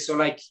 classes. So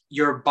like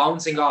you're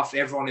bouncing off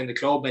everyone in the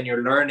club and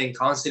you're learning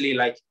constantly.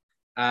 Like,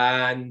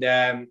 and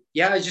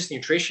it's just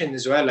nutrition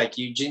as well. Like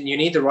you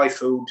need the right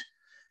food.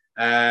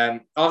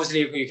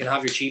 Obviously you can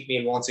have your cheat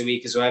meal once a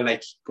week as well.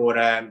 Like,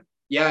 but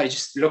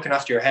just looking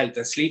after your health,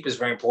 and sleep is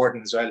very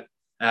important as well.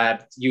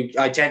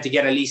 I tend to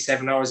get at least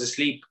 7 hours of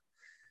sleep,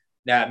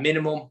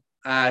 minimum.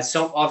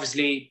 Some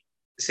obviously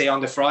say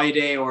on the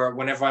Friday or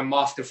whenever I'm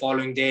off the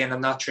following day and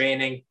I'm not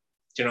training,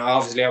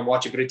 obviously I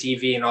watch a bit of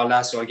TV and all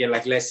that, so I get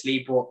like less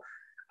sleep. But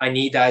I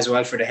need that as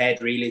well for the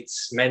head. Really,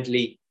 it's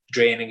mentally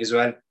draining as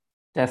well.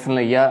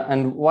 Definitely, yeah.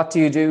 And what do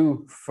you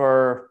do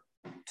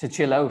to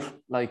chill out?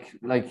 Like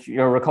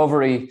your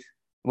recovery.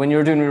 When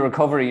you're doing your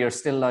recovery, you're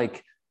still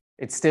like,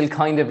 it's still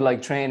kind of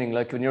like training.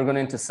 Like when you're going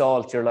into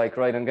salt, you're like,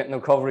 right, I'm getting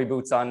recovery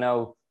boots on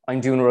now. I'm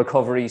doing a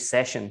recovery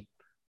session.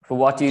 But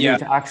what do you do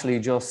to actually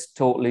just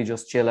totally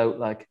just chill out?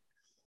 Like,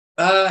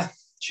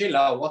 chill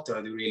out. What do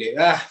I do really?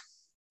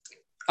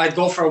 I'd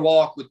go for a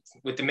walk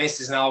with the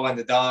missus now and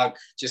the dog,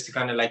 just to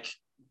kind of like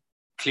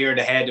clear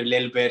the head a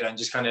little bit and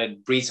just kind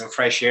of breathe some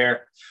fresh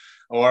air.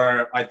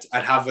 Or I'd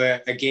have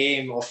a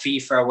game of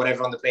FIFA or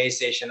whatever on the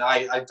PlayStation.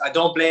 I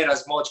don't play it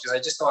as much because I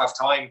just don't have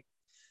time.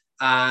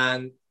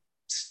 And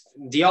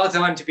the other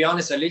time, to be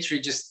honest, I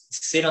literally just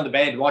sit on the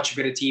bed, watch a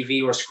bit of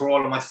TV or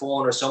scroll on my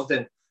phone or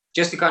something,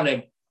 just to kind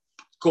of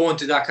go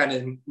into that kind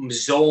of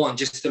zone,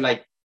 just to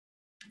like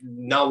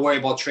not worry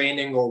about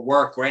training or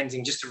work or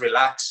anything, just to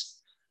relax.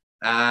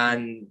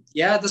 And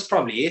that's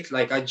probably it.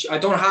 Like I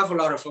don't have a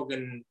lot of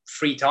fucking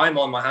free time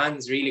on my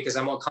hands really, because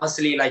I'm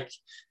constantly like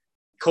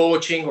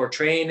coaching or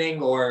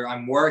training or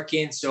I'm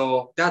working.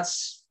 So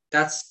that's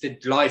the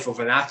life of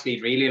an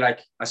athlete really,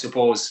 like, I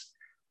suppose.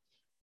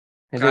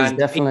 It is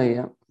definitely,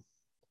 yeah.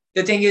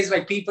 The thing is,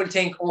 like, people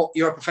think, oh,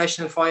 you're a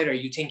professional fighter,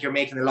 you think you're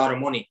making a lot of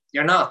money.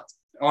 You're not.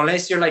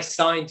 Unless you're like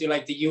signed to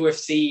like the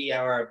UFC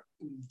or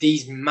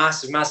these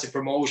massive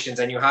promotions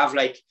and you have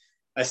like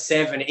a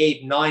 7,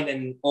 8,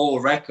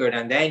 9-0 record,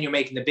 and then you're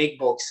making the big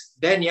bucks,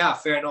 then yeah,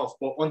 fair enough.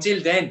 But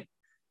until then,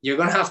 you're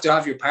going to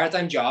have your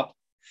part-time job.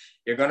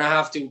 You're going to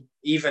have to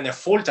even a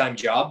full-time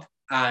job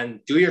and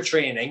do your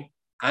training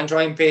and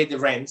try and pay the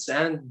rents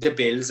and the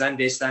bills and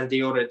this and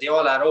the other. They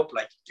all add up,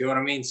 like, do you know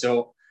what I mean?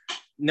 So,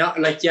 not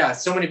like,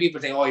 so many people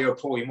think, oh, you're a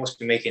pro, you must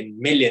be making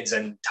millions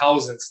and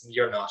thousands.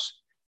 You're not.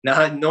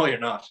 No, you're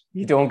not.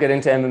 You don't get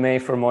into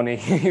MMA for money.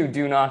 You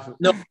do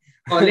not. No,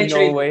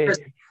 literally, no way.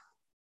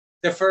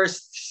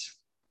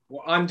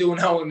 I'm doing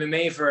now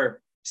MMA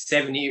for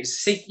 7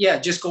 years.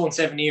 Just going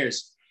 7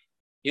 years.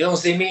 You don't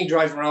see me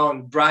driving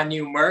around brand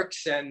new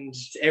Mercs and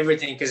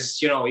everything,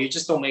 because, you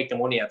just don't make the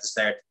money at the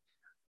start.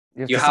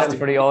 You have to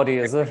for the Audi,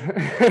 is it?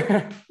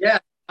 Yeah,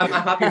 I'm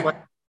happy with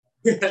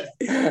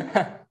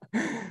my...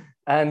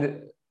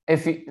 And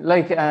if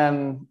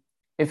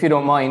you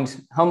don't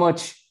mind, how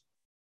much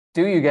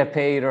do you get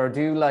paid, or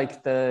do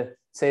like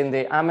say in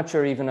the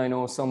amateur, even I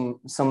know some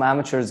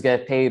amateurs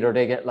get paid, or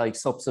they get like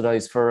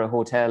subsidized for a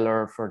hotel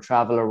or for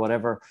travel or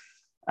whatever.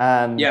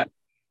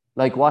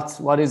 Like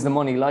what is the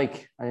money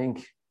like? I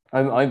think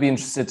I'd be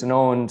interested to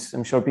know, and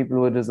I'm sure people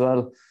would as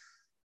well.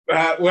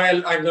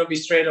 Well, I'm gonna be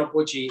straight up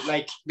with you,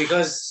 like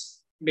because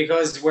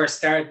we're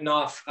starting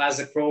off as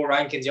a pro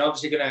rankings. You're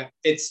obviously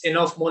it's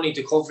enough money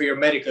to cover your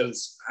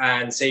medicals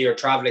and say your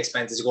travel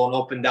expenses going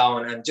up and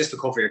down, and just to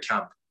cover your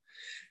camp.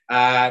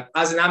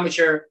 As an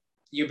amateur,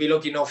 you'll be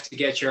lucky enough to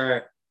get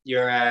your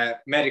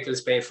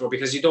medicals paid for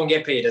because you don't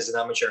get paid as an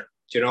amateur.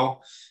 You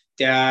know,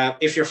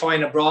 if you're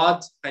flying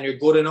abroad and you're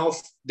good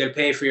enough, they'll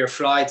pay for your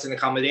flights and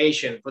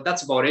accommodation, but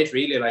that's about it,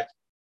 really. Like.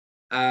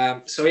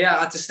 So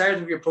yeah, at the start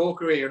of your pro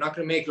career, you're not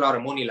going to make a lot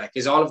of money, like,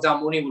 because all of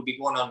that money will be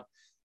going on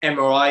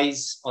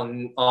MRIs,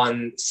 on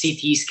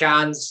CT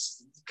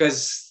scans,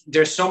 because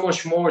there's so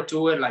much more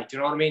to it. Like, you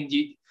know what I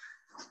mean?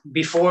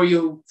 Before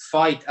you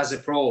fight as a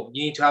pro,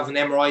 you need to have an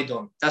MRI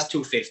done. That's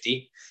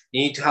 250.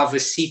 You need to have a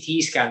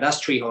CT scan. That's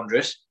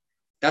 300.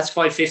 That's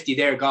 550.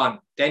 They're gone.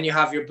 Then you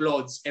have your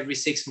bloods every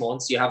 6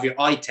 months. You have your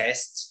eye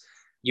tests.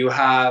 You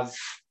have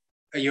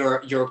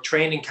your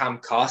training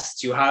camp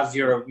costs, you have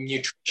your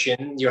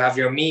nutrition, you have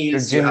your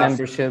meals, your gym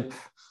membership,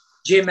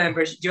 do you know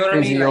what I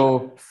mean?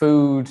 Like,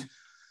 food.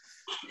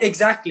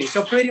 Exactly.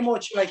 So pretty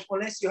much, like,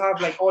 unless you have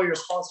like all your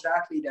sponsored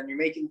athlete and you're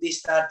making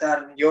this, that,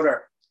 and the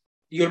other,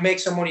 you'll make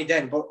some money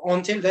then. But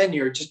until then,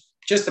 you're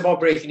just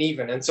about breaking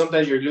even, and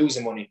sometimes you're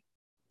losing money.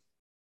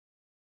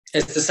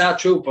 It's the sad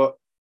truth, but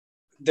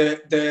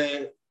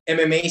the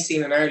MMA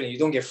scene in Ireland, you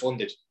don't get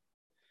funded.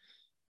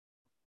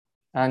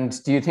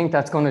 And do you think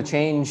that's going to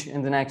change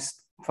in the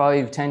next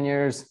 5-10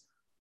 years?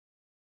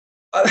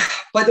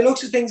 By the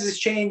looks of things, it's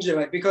changing,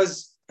 like,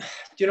 because,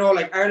 you know,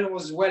 like, Ireland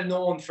was well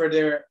known for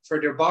their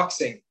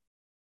boxing,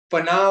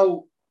 but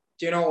now,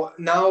 you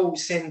know,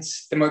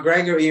 since the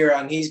McGregor era,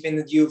 and he's been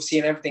in the UFC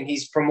and everything,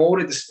 he's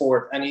promoted the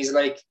sport, and he's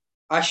like,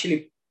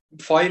 actually,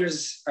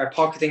 fighters are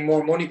pocketing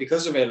more money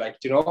because of it, like,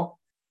 you know.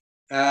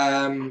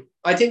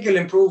 I think it'll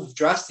improve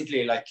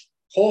drastically. Like,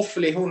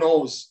 hopefully, who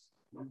knows?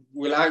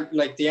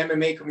 Like, the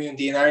MMA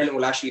community in Ireland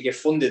will actually get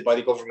funded by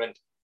the government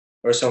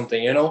or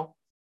something, you know?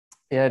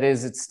 Yeah, it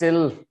is. It's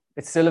still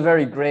a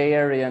very grey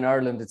area in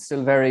Ireland. It's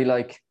still very,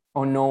 like,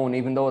 unknown,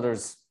 even though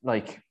there's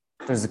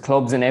the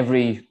clubs in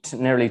every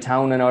nearly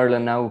town in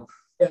Ireland now.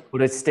 Yeah.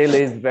 But it still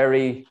is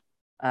very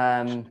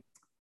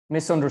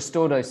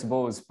misunderstood, I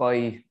suppose,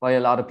 by a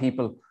lot of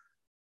people.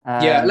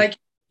 Yeah, like,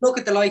 look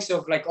at the likes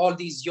of, like, all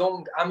these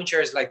young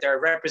amateurs, like,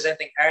 they're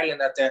representing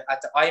Ireland at the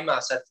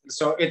IMAS.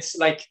 So it's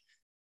like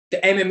the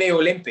MMA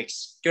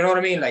Olympics. Do you know what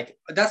I mean? Like,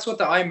 that's what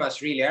the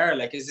IMAS really are.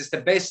 Like, is this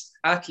the best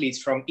athletes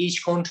from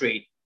each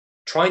country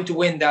trying to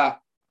win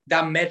that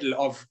medal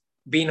of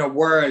being a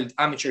world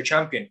amateur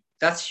champion?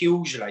 That's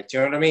huge. Like, do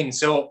you know what I mean?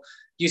 So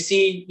you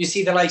see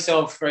the likes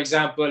of, for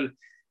example,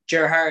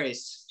 Ger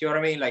Harris. Do you know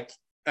what I mean? Like,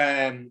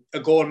 a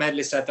gold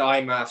medalist at the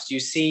IMAFs. You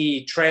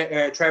see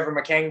Trevor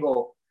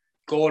McKengo,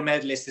 gold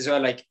medalist as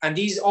well. Like, and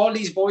all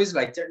these boys,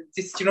 like,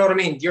 you know what I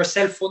mean? You're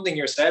self-funding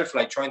yourself,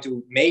 like, trying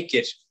to make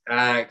it,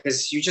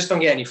 because you just don't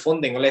get any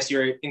funding unless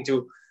you're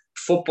into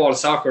football,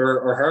 soccer,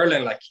 or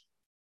hurling. Like,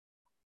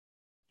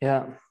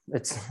 yeah,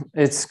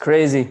 it's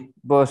crazy.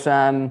 But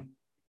in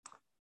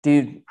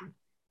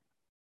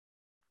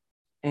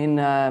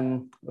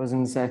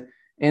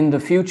the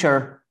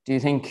future, do you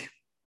think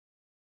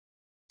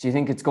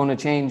it's going to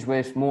change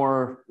with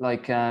more,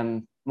 like,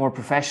 more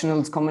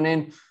professionals coming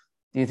in?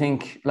 Do you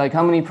think, like,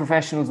 how many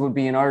professionals would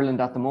be in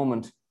Ireland at the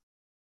moment?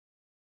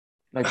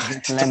 Like,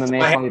 MMA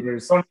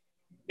fighters.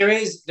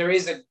 There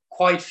is a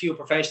quite few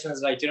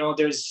professionals. Like, you know,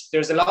 there's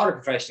a lot of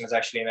professionals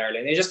actually in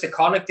Ireland. It's just the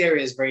Connacht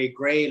area is very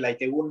grey. Like,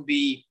 they wouldn't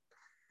be.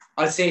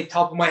 I'll say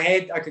top of my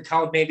head, I could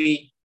count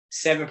maybe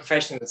 7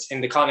 professionals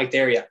in the Connacht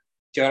area.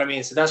 Do you know what I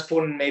mean? So that's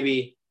putting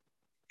maybe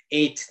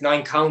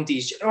 8-9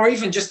 counties, or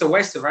even just the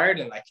west of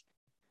Ireland. Like,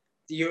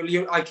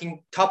 I can,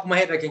 top of my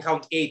head, I can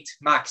count 8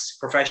 max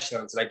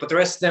professionals. Like, but the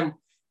rest of them,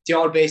 they're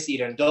all based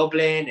either in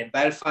Dublin, in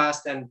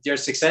Belfast, and they're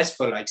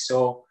successful. Like,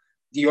 so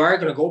you are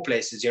going to go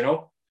places, you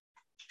know.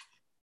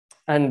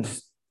 And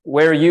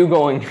where are you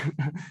going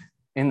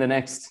in the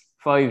next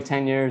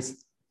 5-10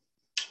 years?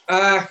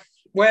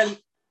 Well,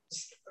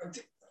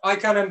 I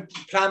kind of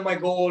plan my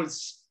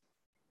goals.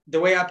 The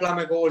way I plan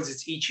my goals,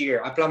 it's each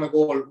year. I plan my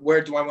goal.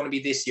 Where do I want to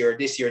be this year?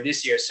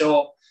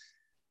 So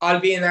I'll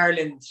be in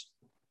Ireland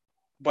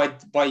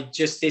by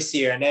just this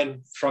year, and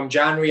then from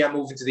January I'm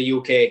moving to the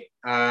UK.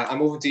 I'm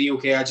moving to the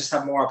UK. I just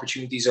have more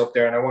opportunities up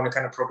there, and I want to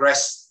kind of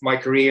progress my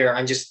career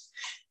and just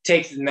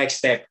take the next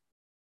step.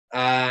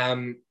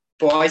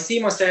 But I see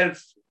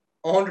myself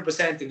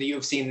 100% in the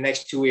UFC in the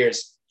next 2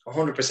 years.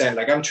 100%.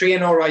 Like, I'm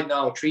 3-0 right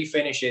now, 3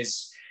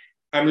 finishes.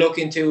 I'm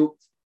looking to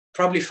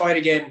probably fight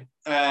again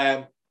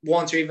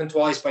once or even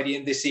twice by the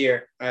end of this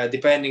year,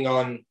 depending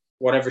on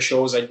whatever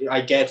shows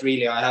I get.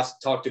 Really, I have to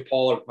talk to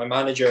Paul, my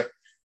manager.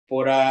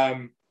 But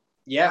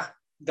yeah,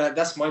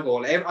 that's my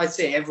goal. I'd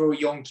say every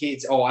young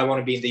kid's, I want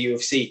to be in the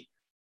UFC.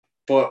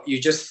 But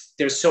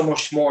there's so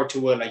much more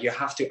to it. Like, you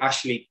have to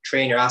actually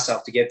train your ass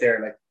off to get there.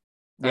 Like,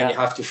 and you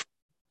have to.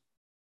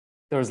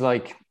 There's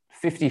like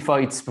 50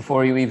 fights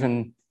before you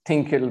even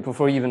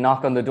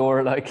knock on the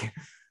door. Like,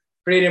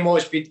 pretty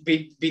much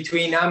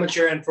between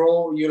amateur and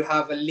pro, you'll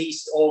have at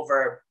least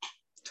over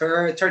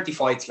 30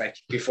 fights, like,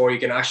 before you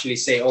can actually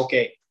say,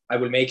 okay, I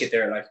will make it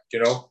there, like,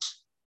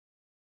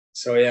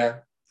 So, yeah.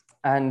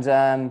 And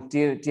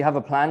do you have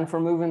a plan for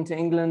moving to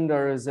England,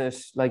 or is it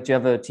like, do you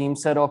have a team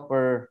set up,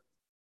 or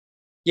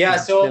Yeah,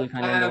 is it so still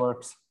kind of in the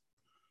works?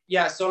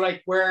 yeah, so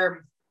like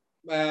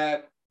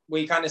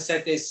we kind of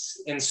set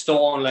this in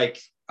stone, like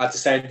at the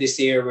start of this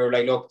year. We were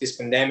like, look, this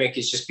pandemic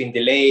has just been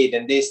delayed,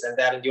 and this and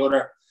that and the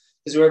other,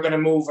 because we were going to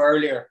move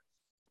earlier.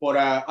 But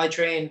I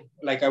train,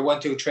 like, I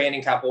went to a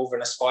training camp over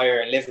in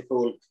Aspire in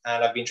Liverpool,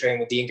 and I've been training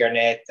with Dean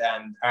Garnett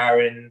and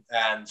Aaron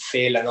and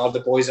Phil and all the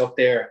boys up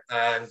there.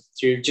 And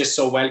you're just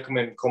so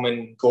welcoming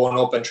going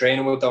up and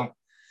training with them.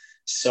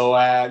 So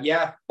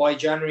yeah, by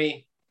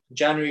January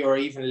or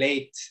even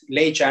late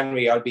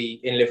January, I'll be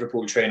in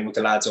Liverpool training with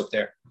the lads up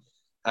there.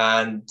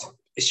 And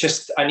it's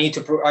just, I need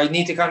to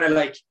kind of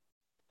like,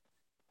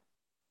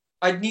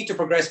 I need to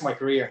progress my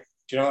career.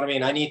 Do you know what I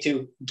mean? I need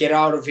to get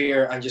out of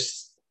here and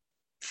just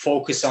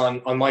focus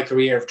on my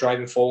career of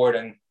driving forward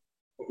and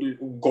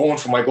going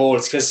for my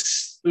goals.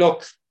 Because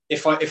look,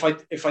 if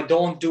I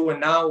don't do it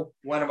now,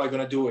 when am I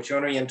going to do it? You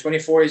know what I mean? I'm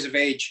 24 years of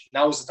age.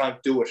 Now's the time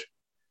to do it.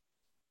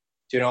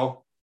 Do you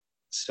know?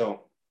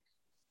 So.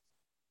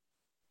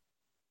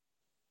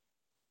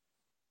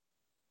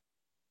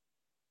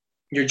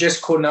 You're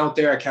just cutting out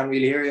there. I can't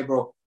really hear you,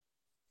 bro.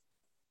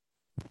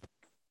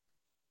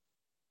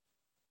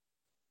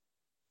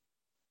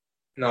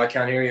 No, I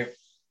can't hear you.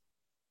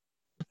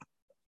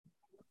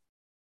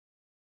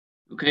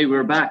 Okay,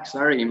 we're back.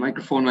 Sorry,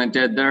 microphone went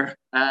dead there.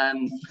 I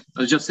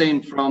was just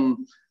saying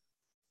from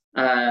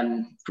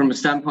a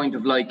standpoint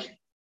of like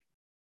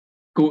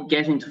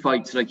getting to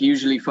fights, like you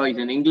usually fight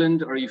in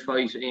England or you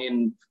fight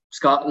in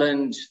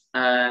Scotland,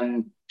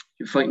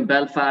 you fight in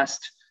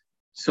Belfast.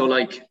 So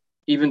like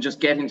even just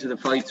getting to the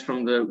fights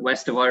from the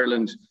west of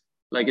Ireland,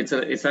 like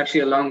it's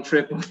actually a long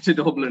trip to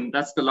Dublin.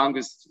 That's the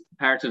longest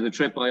part of the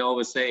trip. I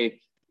always say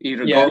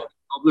either go to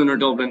Dublin or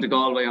Dublin to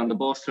Galway on the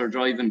bus or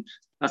driving.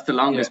 That's the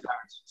longest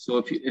part. So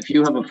if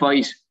you have a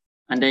fight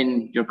and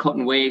then you're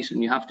cutting weight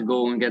and you have to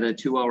go and get a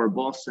 2-hour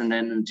bus and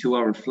then a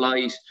 2-hour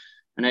flight,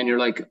 and then you're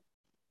like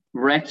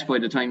wrecked by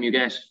the time you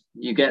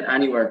get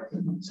anywhere.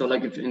 So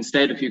like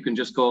if you can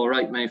just go,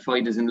 right, my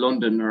fight is in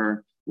London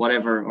or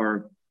whatever,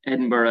 or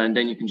Edinburgh, and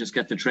then you can just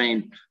get the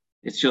train.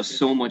 It's just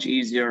so much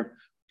easier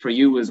for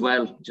you as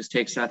well. It just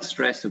takes that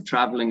stress of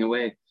traveling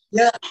away.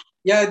 Yeah,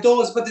 it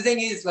does. But the thing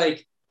is,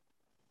 like,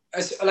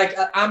 as like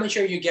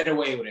amateur, you get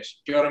away with it.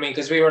 Do you know what I mean?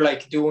 Because we were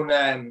like doing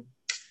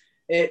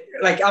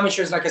like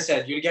amateurs, like I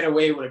said, you get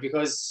away with it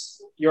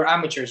because you're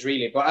amateurs,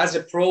 really. But as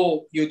a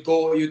pro,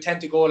 you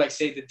tend to go, like,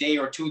 say, the day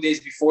or 2 days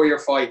before your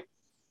fight.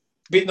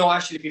 But no,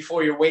 actually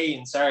before your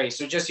weigh-in. Sorry.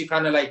 So just you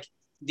kind of like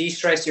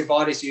de-stress your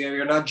body, so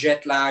you're not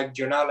jet lagged.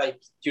 You're not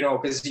like,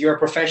 because you're a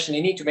professional,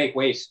 you need to make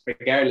weight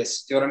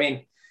regardless. Do you know what I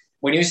mean?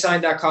 When you sign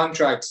that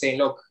contract saying,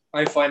 look,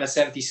 I'm fine at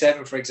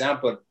 77, for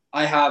example,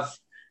 I have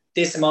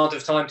this amount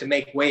of time to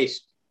make weight.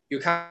 You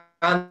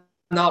can't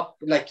not,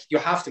 like, you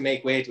have to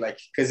make weight, like,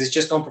 because it's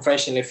just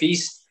unprofessional.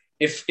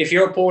 If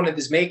your opponent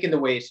is making the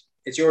weight,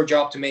 it's your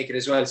job to make it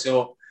as well.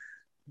 So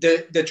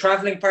the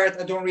traveling part,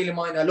 I don't really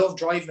mind. I love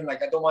driving.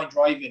 Like, I don't mind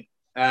driving.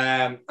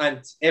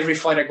 And every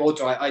fight I go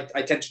to,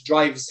 I tend to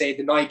drive, say,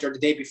 the night or the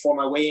day before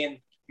my weigh-in,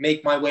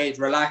 make my weight,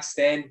 relax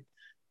then,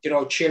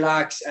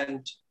 chillax,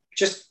 and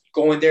just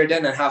go in there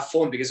then and have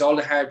fun, because all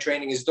the hard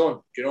training is done.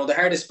 The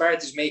hardest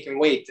part is making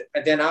weight,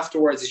 and then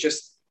afterwards it's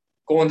just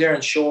go in there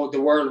and show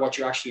the world what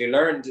you actually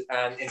learned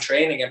in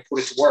training and put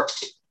it to work.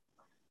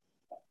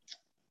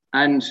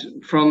 And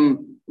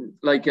from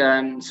like,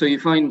 so you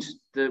find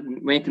that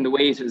making the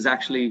weight is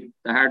actually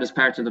the hardest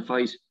part of the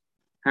fight.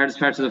 Hardest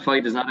part of the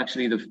fight is not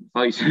actually the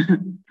fight.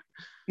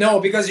 No,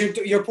 because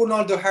you're putting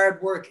all the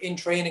hard work in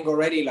training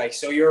already, like,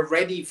 so you're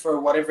ready for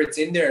whatever it's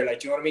in there,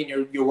 like, you know what I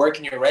mean? You're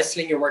working your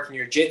wrestling, you're working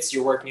your jits,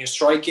 you're working your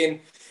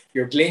striking,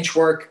 your clinch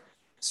work.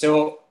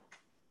 So,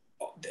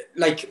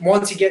 like,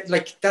 once you get,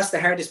 like, that's the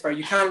hardest part.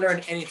 You can't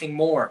learn anything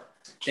more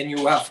than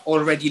you have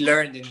already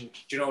learned in,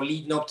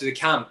 leading up to the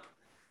camp.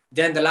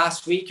 Then the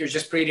last week, you're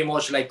just pretty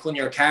much like cutting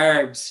your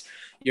carbs.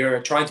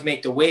 You're trying to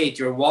make the weight.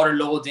 You're water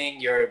loading.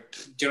 Do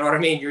you know what I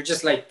mean? You're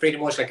just like pretty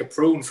much like a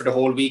prune for the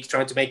whole week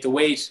trying to make the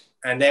weight.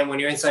 And then when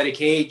you're inside a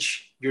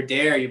cage, you're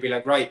there. You'll be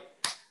like, right,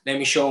 let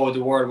me show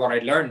the world what I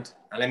learned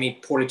and let me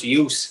put it to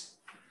use.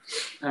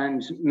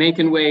 And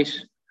making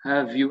weight,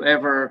 have you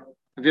ever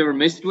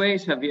missed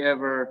weight? Have you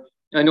ever?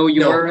 I know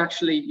you were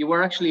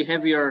actually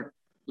heavier,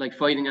 like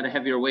fighting at a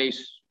heavier weight.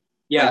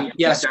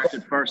 Yeah.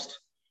 Started first.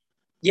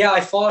 Yeah,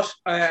 I fought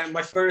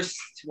my first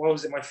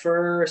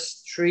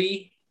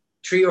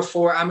three or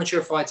four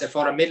amateur fights. I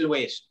fought a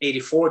middleweight,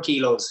 84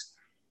 kilos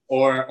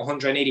or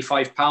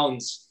 185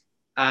 pounds.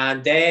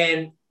 And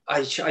then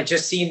I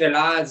just seen the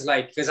lads,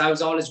 like, because I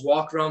was always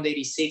walking around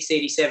 86,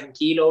 87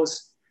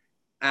 kilos.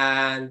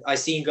 And I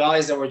seen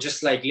guys that were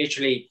just like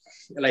literally,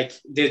 like,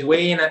 they'd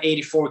weigh in at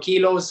 84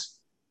 kilos,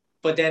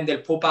 but then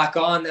they'll put back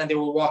on and they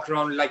will walk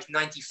around like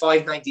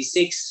 95,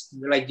 96.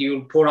 Like,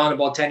 you'll put on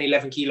about 10,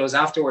 11 kilos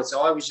afterwards.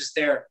 So I was just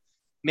there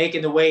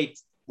making the weight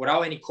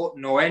without any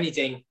cutting or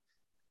anything.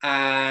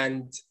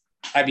 and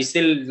I'd be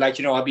still like,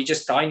 I'd be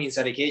just tiny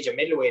inside the cage at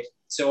middleweight.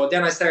 So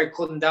then I started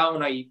cutting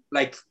down. I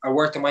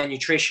worked on my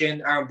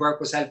nutrition. Aaron Burke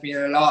was helping me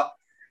a lot.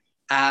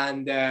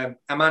 And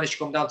I managed to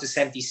come down to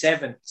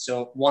 77,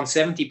 so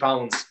 170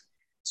 pounds.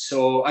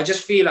 So I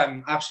just feel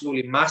I'm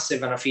absolutely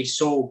massive, and I feel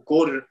so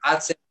good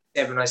at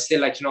 77. I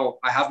still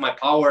I have my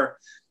power,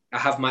 I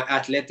have my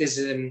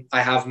athleticism,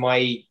 I have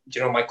my,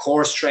 my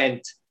core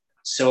strength.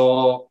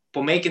 So,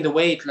 but making the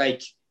weight,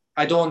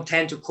 I don't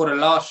tend to cut a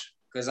lot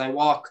because I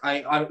walk.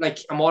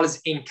 I'm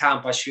always in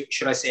camp.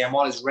 Should I say I'm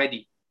always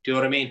ready? Do you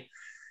know what I mean?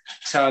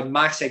 So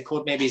max I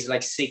cut maybe is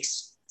like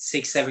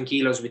 7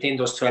 kilos within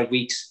those 12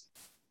 weeks.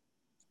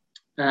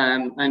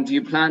 And do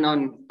you plan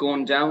on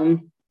going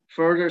down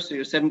further? So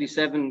your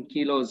 77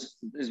 kilos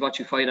is what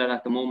you fight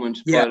at the moment.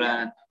 Yeah.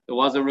 But there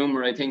was a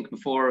rumor, I think,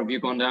 before of you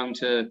going down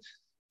to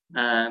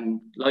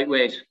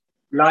lightweight.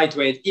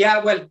 Lightweight. Yeah,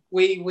 well,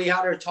 we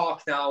had our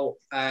talk now.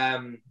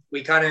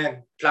 We kind of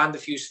planned a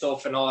few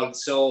stuff and all.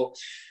 So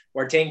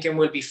we're thinking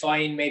we'll be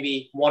fine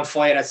maybe one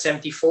fight at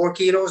 74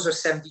 kilos or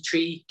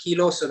 73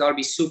 kilos. So that'll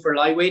be super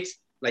lightweight,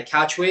 like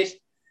catch weight.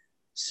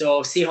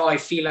 So see how I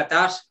feel at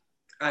that.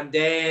 And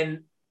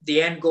then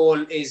the end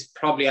goal is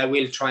probably I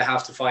will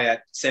have to fight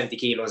at 70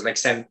 kilos, like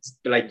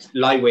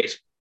lightweight.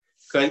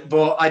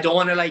 But I don't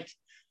want to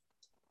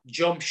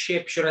jump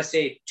ship, should I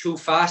say, too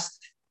fast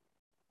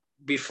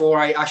before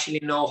I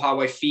actually know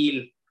how I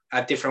feel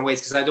at different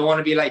weights. Because I don't want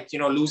to be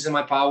losing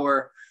my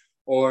power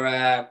or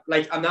I'm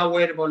not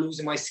worried about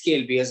losing my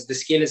skill, because the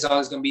skill is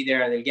always going to be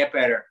there and it'll get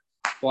better.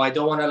 But I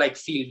don't want to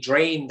feel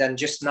drained and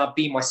just not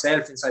be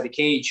myself inside the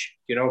cage,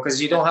 because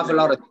you don't have a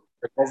lot of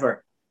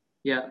recover.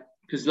 Yeah.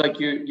 Because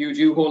you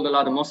do hold a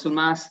lot of muscle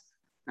mass,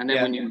 and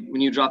then when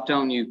you drop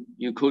down,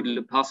 you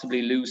could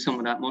possibly lose some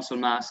of that muscle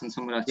mass and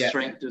some of that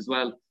strength as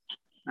well.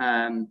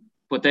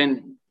 But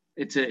then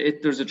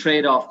there's a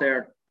trade-off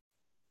there.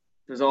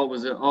 There's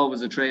always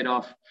a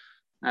trade-off.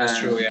 That's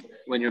true. Yeah.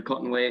 When you're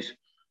cutting weight.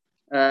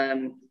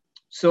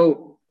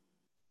 So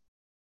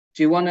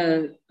do you want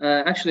to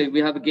actually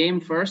we have a game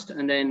first,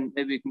 and then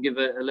maybe you can give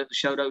a little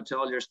shout out to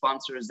all your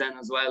sponsors then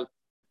as well.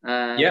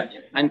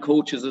 And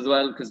coaches as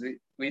well, because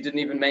we didn't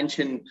even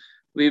mention.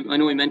 I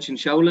know we mentioned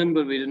Shaolin,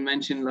 but we didn't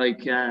mention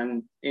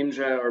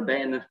Indra or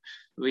Ben.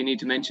 We need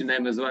to mention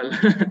them as well,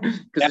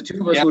 because the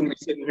two of us wouldn't be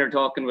sitting here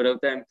talking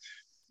without them.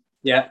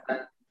 Yeah.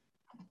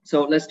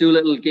 So let's do a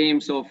little game.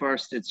 So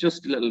first, it's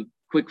just a little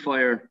quick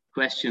fire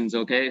questions.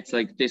 Okay, it's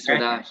like this or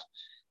that.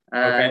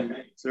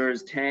 So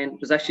there's 10.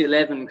 There's actually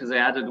 11 because I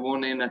added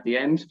one in at the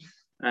end.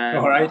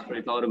 All right. After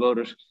I thought about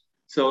it.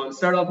 So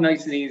start off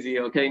nice and easy,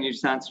 okay? And you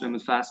just answer them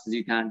as fast as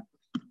you can.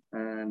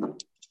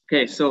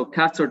 Okay, so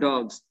cats or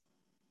dogs?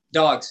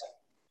 Dogs.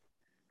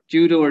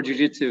 Judo or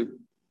jiu-jitsu?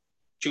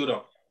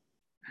 Judo.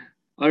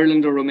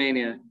 Ireland or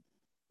Romania?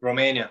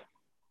 Romania.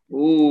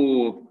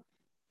 Oh,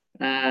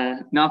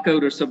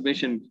 knockout or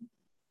submission?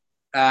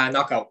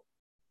 Knockout.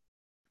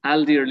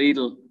 Aldi or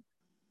Lidl?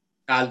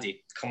 Aldi.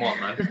 Come on,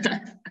 man.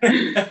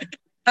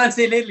 Can't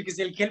say Lidl because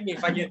he'll kill me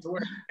if I get to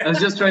work. I was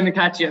just trying to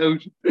catch you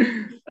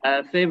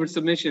out. Favorite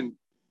submission?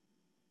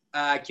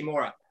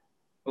 Kimura.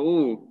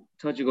 Oh,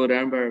 thought you go to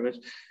armbar a bit.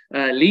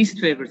 Least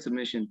favorite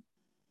submission?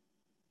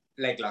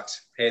 Leg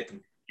locks. Hate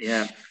them.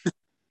 Yeah.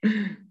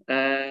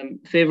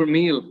 Favorite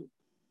meal?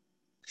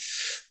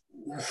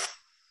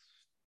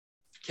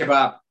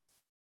 Kebab.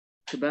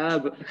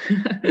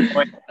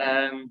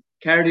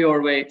 Cardio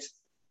or weights?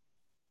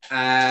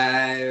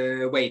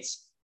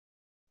 Weights.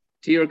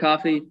 Tea or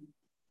coffee?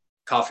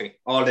 Coffee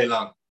all day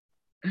long.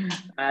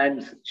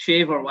 And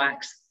shave or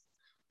wax?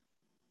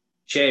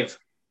 Shave.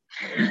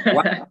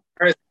 Wax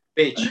hurts,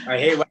 bitch. I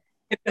hate wax.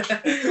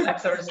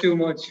 Wax hurts too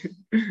much.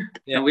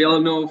 Yeah. And we all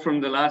know from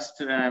the last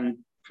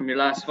from your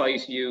last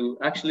fight, you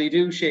actually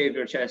do shave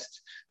your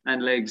chest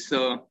and legs.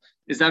 So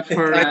is that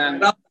for is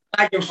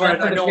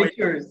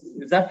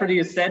that for the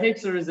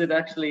aesthetics, or is it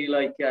actually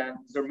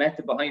is there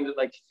method behind it,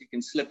 like you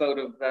can slip out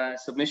of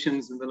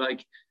submissions and the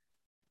like?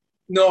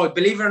 No,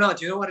 believe it or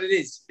not, you know what it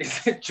is?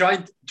 It's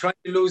trying to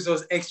lose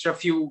those extra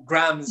few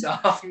grams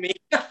off me.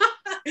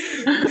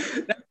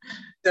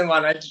 The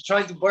one I'm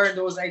trying to burn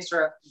those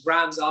extra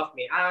grams off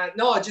me.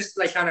 No, just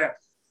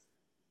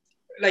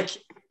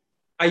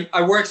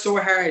I work so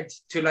hard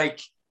to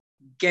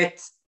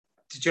get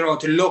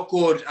to look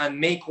good and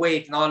make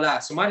weight and all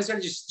that. So might as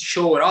well just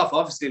show it off.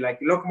 Obviously,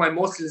 look at my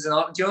muscles and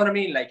all. Do you know what I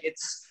mean?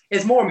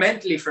 It's more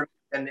mentally for me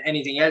than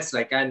anything else.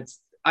 And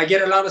I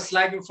get a lot of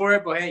slagging for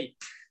it, but hey,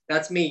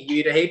 that's me. You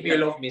either hate me or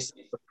love me.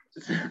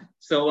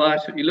 So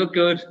what? You look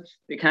good.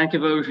 You can't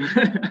give out.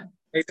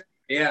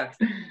 Yeah.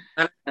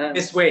 And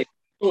this way,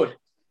 good.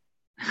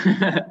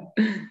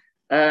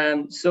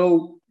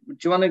 So do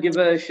you want to give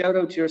a shout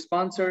out to your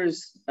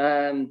sponsors?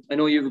 I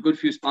know you have a good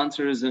few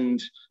sponsors, and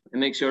it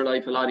makes your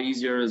life a lot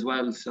easier as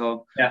well.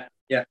 So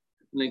yeah.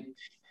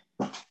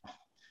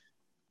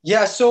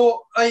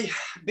 So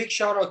big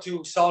shout out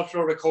to Salt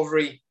Flow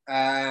Recovery.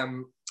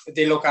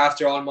 They look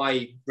after all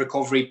my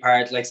recovery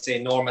part,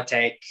 say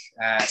Normatec,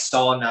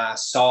 sauna,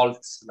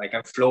 salt.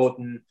 I'm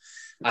floating.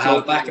 I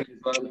have back.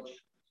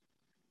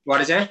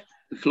 What is it?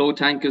 The flow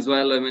tank as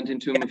well. I went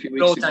into them a few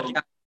Flow weeks tank, ago.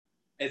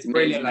 yeah. It's Amazing.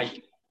 brilliant.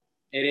 Like,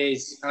 it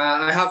is.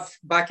 I have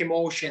Back in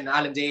Motion.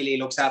 Alan Daly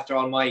looks after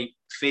all my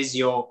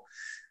physio.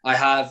 I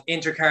have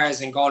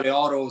Intercars and Galway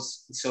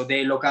Autos, so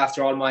they look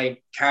after all my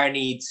car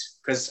needs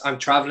because I'm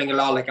traveling a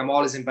lot. Like, I'm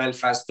always in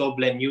Belfast,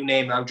 Dublin, you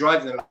name it. I'm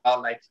driving a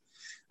lot. Like,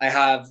 I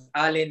have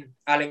Alan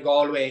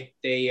Galway.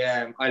 They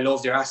I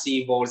love their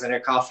acai bowls and their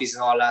coffees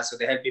and all that, so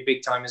they help me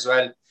big time as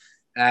well.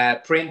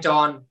 Print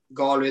on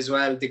Galway as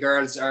well. The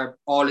girls are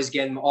always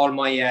getting all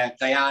my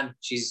Diane.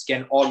 She's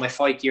getting all my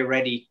fight gear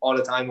ready all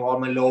the time, with all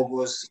my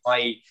logos,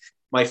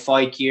 my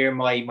fight gear,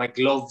 my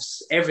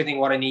gloves, everything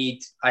what I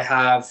need. I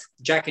have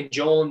Jack and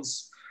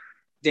Jones.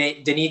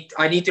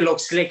 I need to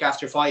look slick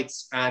after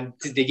fights, and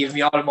they give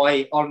me all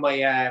my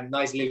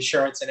nice little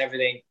shirts and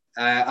everything.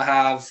 I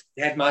have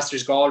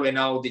Headmasters Galway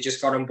now. They just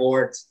got on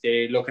board.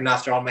 They're looking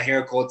after all my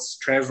haircuts.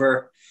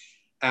 Trevor.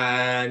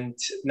 And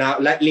now,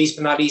 least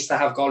but not least, I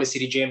have Galway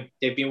City Gym.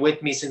 They've been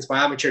with me since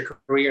my amateur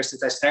career,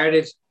 since I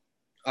started.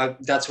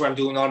 That's where I'm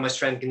doing all my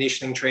strength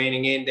conditioning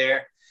training in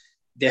there.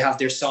 They have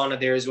their sauna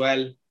there as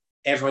well.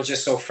 Everyone's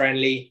just so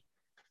friendly.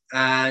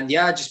 And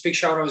yeah, just big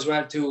shout out as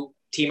well to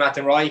Team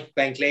Athenry,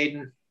 Ben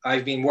Clayton.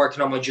 I've been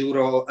working on my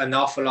judo an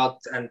awful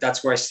lot, and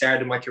that's where I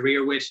started my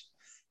career with.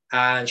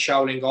 And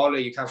Shaolin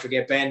Galway, you can't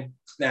forget Ben.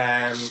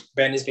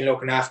 Ben has been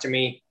looking after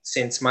me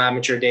since my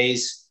amateur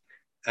days.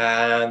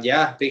 And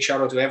yeah, big shout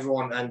out to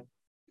everyone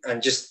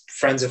and just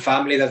friends and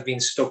family that have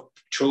been stuck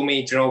through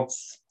me,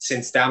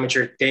 since the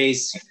amateur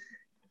days.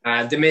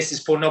 And the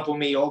missus putting up with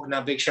me,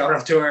 Ogna, big shout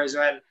out to her as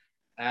well.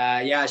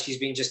 Yeah, she's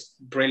been just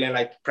brilliant,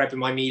 like prepping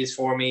my meals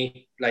for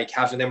me, like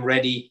having them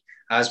ready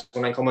as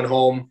when I'm coming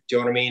home, do you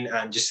know what I mean?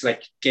 And just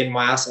like getting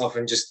my ass off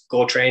and just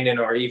go training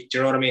or do you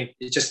know what I mean?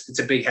 It's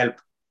a big help.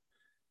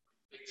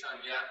 Big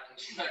time,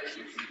 yeah.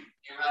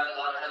 You had a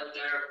lot of help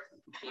there,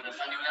 but if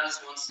anyone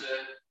else wants to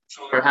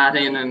throw their hat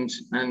in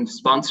and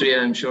sponsor you,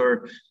 I'm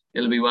sure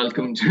it'll be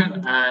welcomed.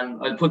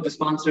 I'll put the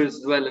sponsors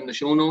as well in the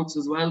show notes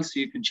as well, so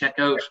you can check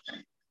out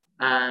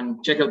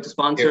the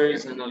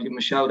sponsors, and I'll give them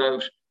a shout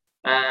out.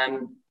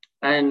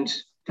 And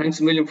thanks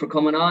a million for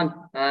coming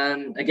on.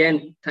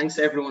 Again, thanks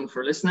to everyone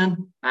for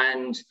listening.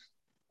 And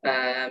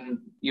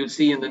you'll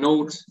see in the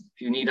notes,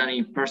 if you need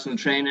any personal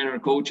training or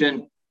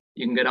coaching,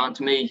 you can get on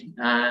to me,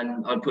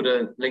 and I'll put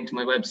a link to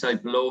my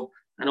website below.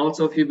 And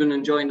also, if you've been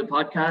enjoying the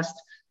podcast,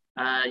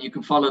 you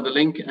can follow the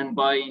link and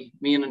buy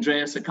me and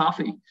Andreas a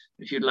coffee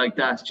if you'd like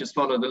that. Just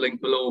follow the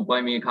link below,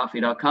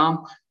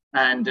 buymeacoffee.com,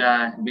 and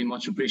it'd be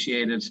much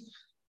appreciated.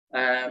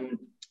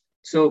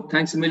 So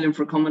thanks a million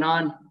for coming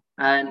on,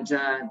 and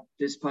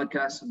this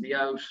podcast will be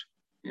out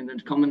in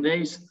the coming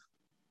days.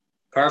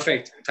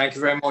 Perfect. Thank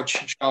you very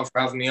much, Sean,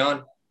 for having me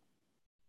on.